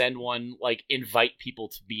and send one, like, invite people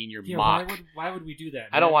to be in your mock. Why would we do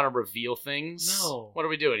that, man? I don't want to reveal things. No. What are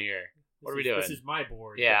we doing here? What are we doing? This is my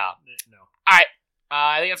board. Yeah. No. All right.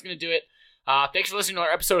 I think that's going to do it. Thanks for listening to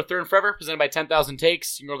our episode of Third and Forever, presented by 10,000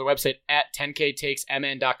 Takes. You can go to the website at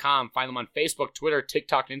 10ktakesmn.com. Find them on Facebook, Twitter,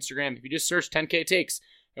 TikTok, and Instagram. If you just search 10K Takes,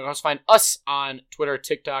 you can also find us on Twitter,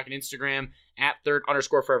 TikTok, and Instagram at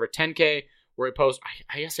third_forever10K, where we post.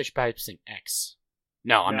 I guess I should probably saying X.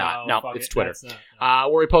 No, I'm not. No, it's Twitter. Where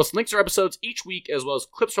we post links to our episodes each week, as well as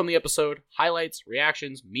clips from the episode, highlights,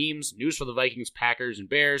 reactions, memes, news for the Vikings, Packers, and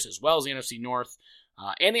Bears, as well as the NFC North,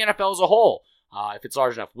 and the NFL as a whole. If it's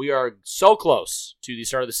large enough. We are so close to the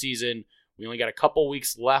start of the season. We only got a couple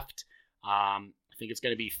weeks left. I think it's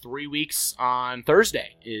going to be 3 weeks on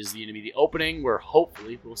Thursday is going to be the opening, where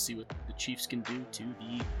hopefully we'll see what the Chiefs can do to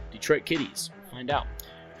the Detroit Kitties. We'll find out.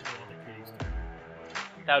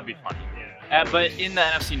 That would be funny. Yeah. But in the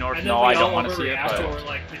NFC North, and no, I don't want to see it. After we're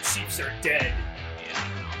like, the Chiefs are dead.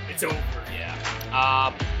 Yeah, it's over. Yeah.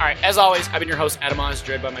 All right. As always, I've been your host, Adam Oz,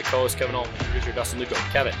 joined by my co-host, Kevin Olin, producer, Dustin Luco.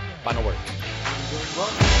 Kevin, final word.